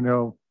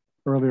Plaquenil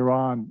earlier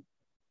on.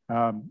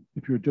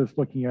 If you're just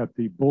looking at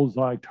the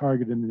bullseye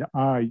target in the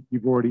eye,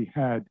 you've already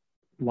had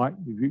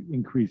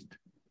increased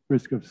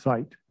risk of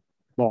sight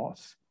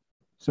loss.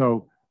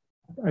 So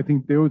I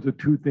think those are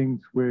two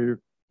things where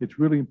it's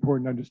really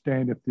important to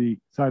understand if the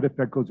side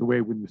effect goes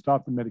away when you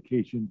stop the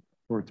medication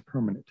or it's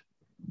permanent.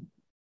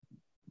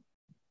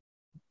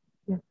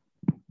 Yeah.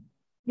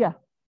 Yeah.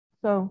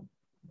 So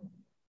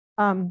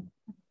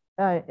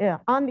yeah,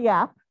 on the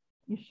app,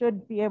 you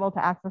should be able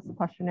to access the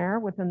questionnaire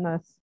within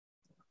this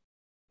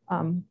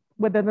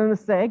within the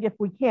SIG. If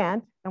we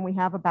can't, then we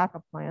have a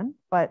backup plan,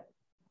 but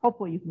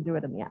hopefully you can do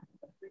it in the app.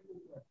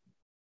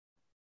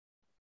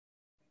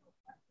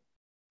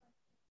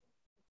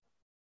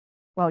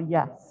 Well,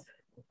 yes.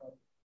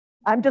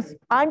 I'm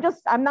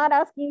not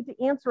asking you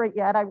to answer it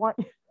yet. I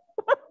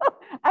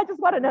just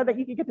want to know that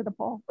you can get to the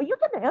poll. Well, you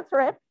can answer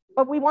it,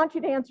 but we want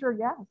you to answer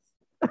yes.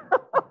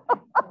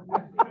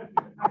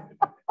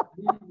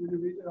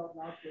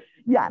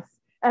 Yes.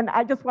 And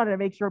I just wanted to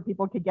make sure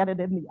people could get it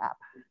in the app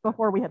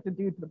before we had to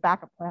do the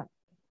backup plan.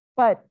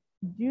 But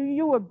do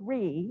you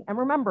agree? And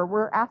remember,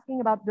 we're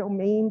asking about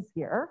domains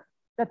here,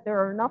 that there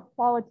are enough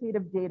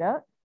qualitative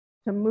data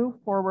to move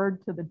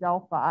forward to the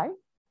Delphi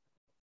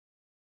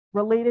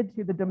related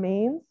to the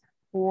domains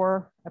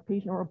for a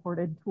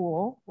patient-reported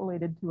tool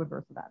related to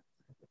adverse events.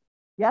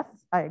 Yes,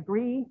 I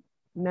agree.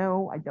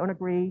 No, I don't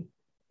agree.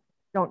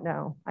 Don't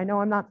know. I know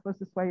I'm not supposed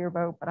to sway your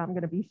vote, but I'm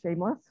going to be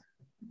shameless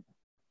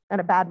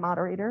and a bad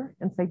moderator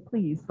and say,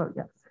 please vote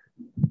yes.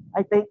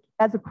 I think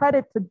as a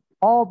credit to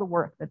all the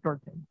work that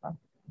Dorte has done.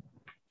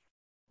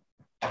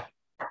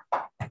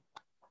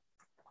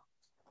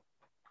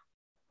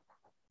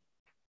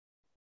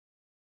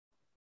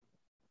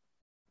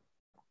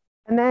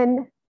 And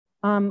then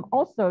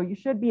also, you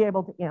should be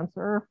able to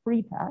answer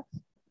free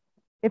text.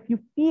 If you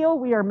feel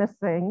we are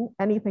missing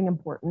anything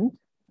important,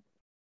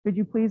 could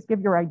you please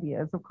give your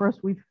ideas? Of course,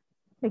 we've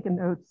taken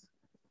notes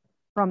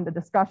from the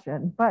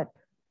discussion, but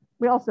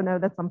we also know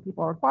that some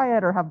people are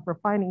quiet or have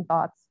refining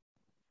thoughts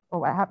or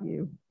what have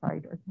you. Sorry,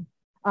 Dorothy.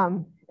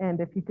 And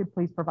if you could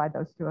please provide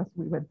those to us,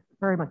 we would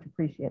very much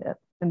appreciate it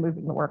in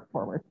moving the work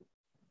forward.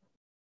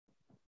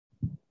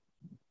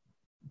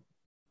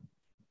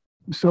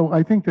 So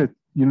I think that,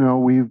 you know,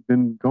 we've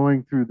been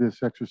going through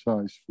this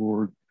exercise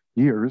for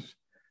years,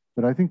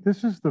 but I think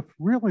this is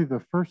really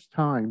the first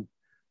time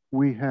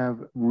we have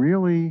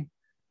really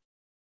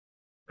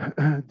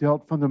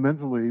dealt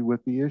fundamentally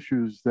with the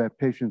issues that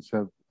patients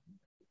have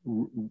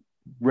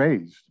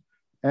raised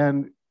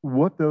and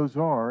what those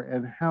are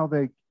and how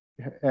they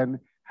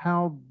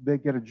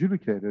get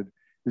adjudicated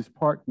is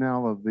part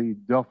now of the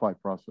Delphi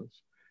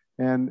process.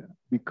 And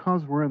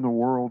because we're in the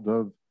world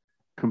of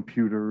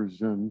computers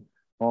and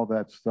all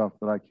that stuff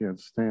that I can't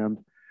stand,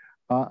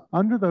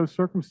 under those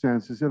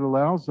circumstances, it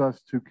allows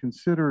us to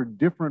consider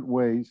different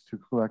ways to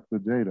collect the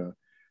data.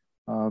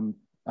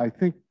 I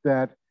think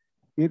that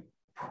it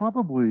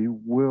probably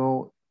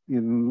will,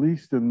 at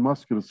least in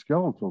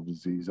musculoskeletal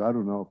disease, I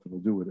don't know if it'll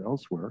do it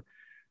elsewhere,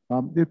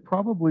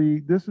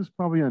 this is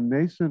probably a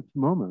nascent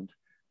moment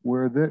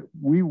where that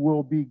we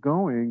will be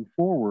going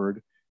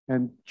forward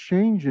and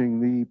changing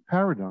the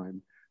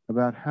paradigm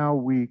about how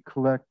we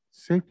collect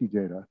safety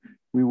data.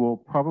 We will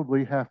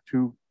probably have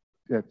to,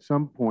 at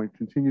some point,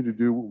 continue to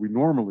do what we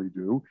normally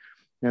do,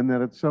 and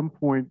that at some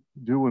point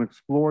do an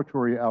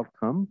exploratory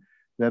outcome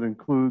that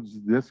includes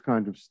this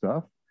kind of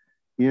stuff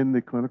in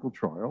the clinical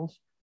trials.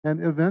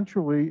 And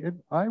eventually,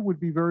 I would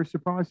be very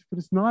surprised if it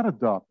is not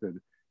adopted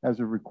as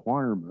a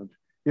requirement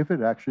if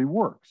it actually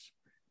works.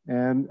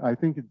 And I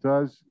think it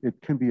does, it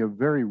can be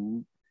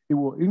it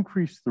will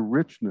increase the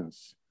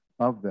richness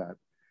of that.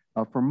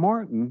 For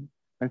Martin,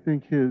 I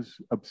think his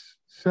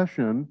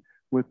obsession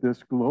with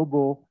this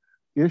global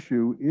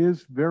issue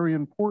is very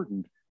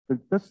important. But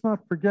let's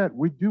not forget,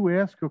 we do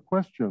ask a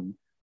question,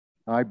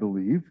 I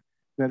believe,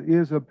 that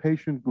is a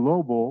patient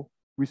global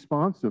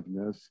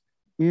responsiveness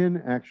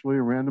in actually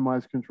a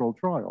randomized controlled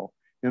trial.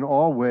 In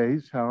all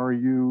ways, how are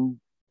you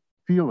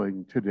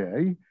feeling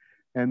today?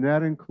 And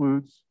that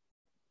includes,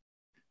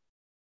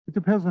 it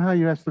depends on how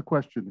you ask the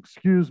question.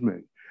 Excuse me,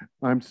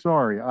 I'm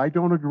sorry, I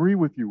don't agree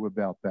with you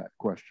about that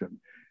question.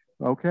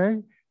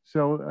 Okay,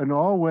 so in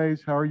all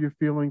ways, how are you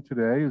feeling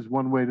today is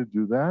one way to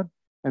do that.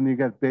 And you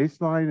get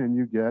baseline and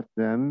you get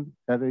then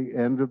at the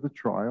end of the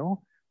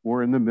trial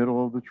or in the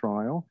middle of the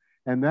trial.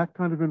 And that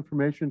kind of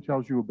information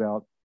tells you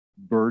about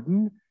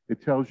burden.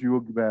 It tells you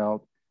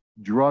about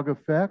drug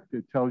effect.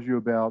 It tells you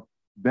about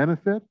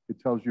benefit. It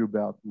tells you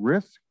about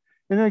risk.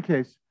 In any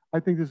case,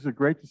 I think this is a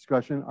great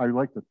discussion. I'd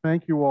like to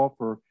thank you all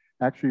for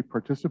actually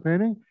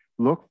participating.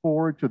 Look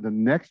forward to the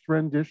next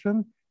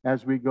rendition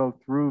as we go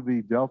through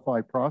the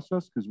Delphi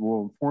process, because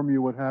we'll inform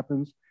you what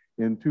happens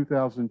in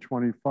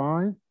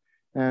 2025.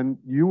 And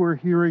you are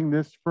hearing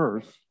this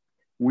first.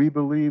 We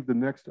believe the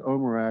next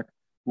OMERAC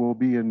will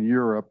be in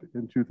Europe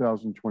in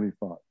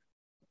 2025.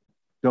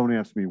 Don't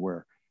ask me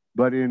where,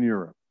 but in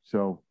Europe.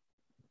 So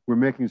we're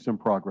making some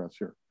progress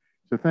here.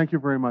 So thank you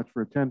very much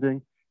for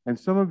attending. And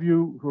some of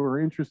you who are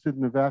interested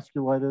in the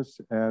vasculitis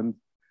and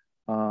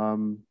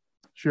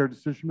shared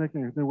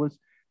decision-making,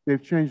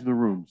 they've changed the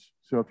rooms.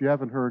 So if you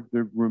haven't heard,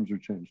 the rooms are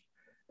changed.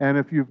 And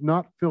if you've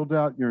not filled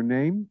out your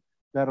name,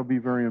 that'll be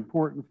very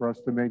important for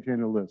us to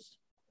maintain a list.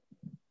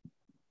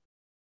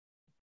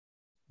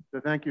 So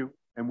thank you,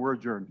 and we're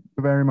adjourned. Thank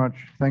you very much.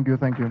 Thank you.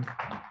 Thank you.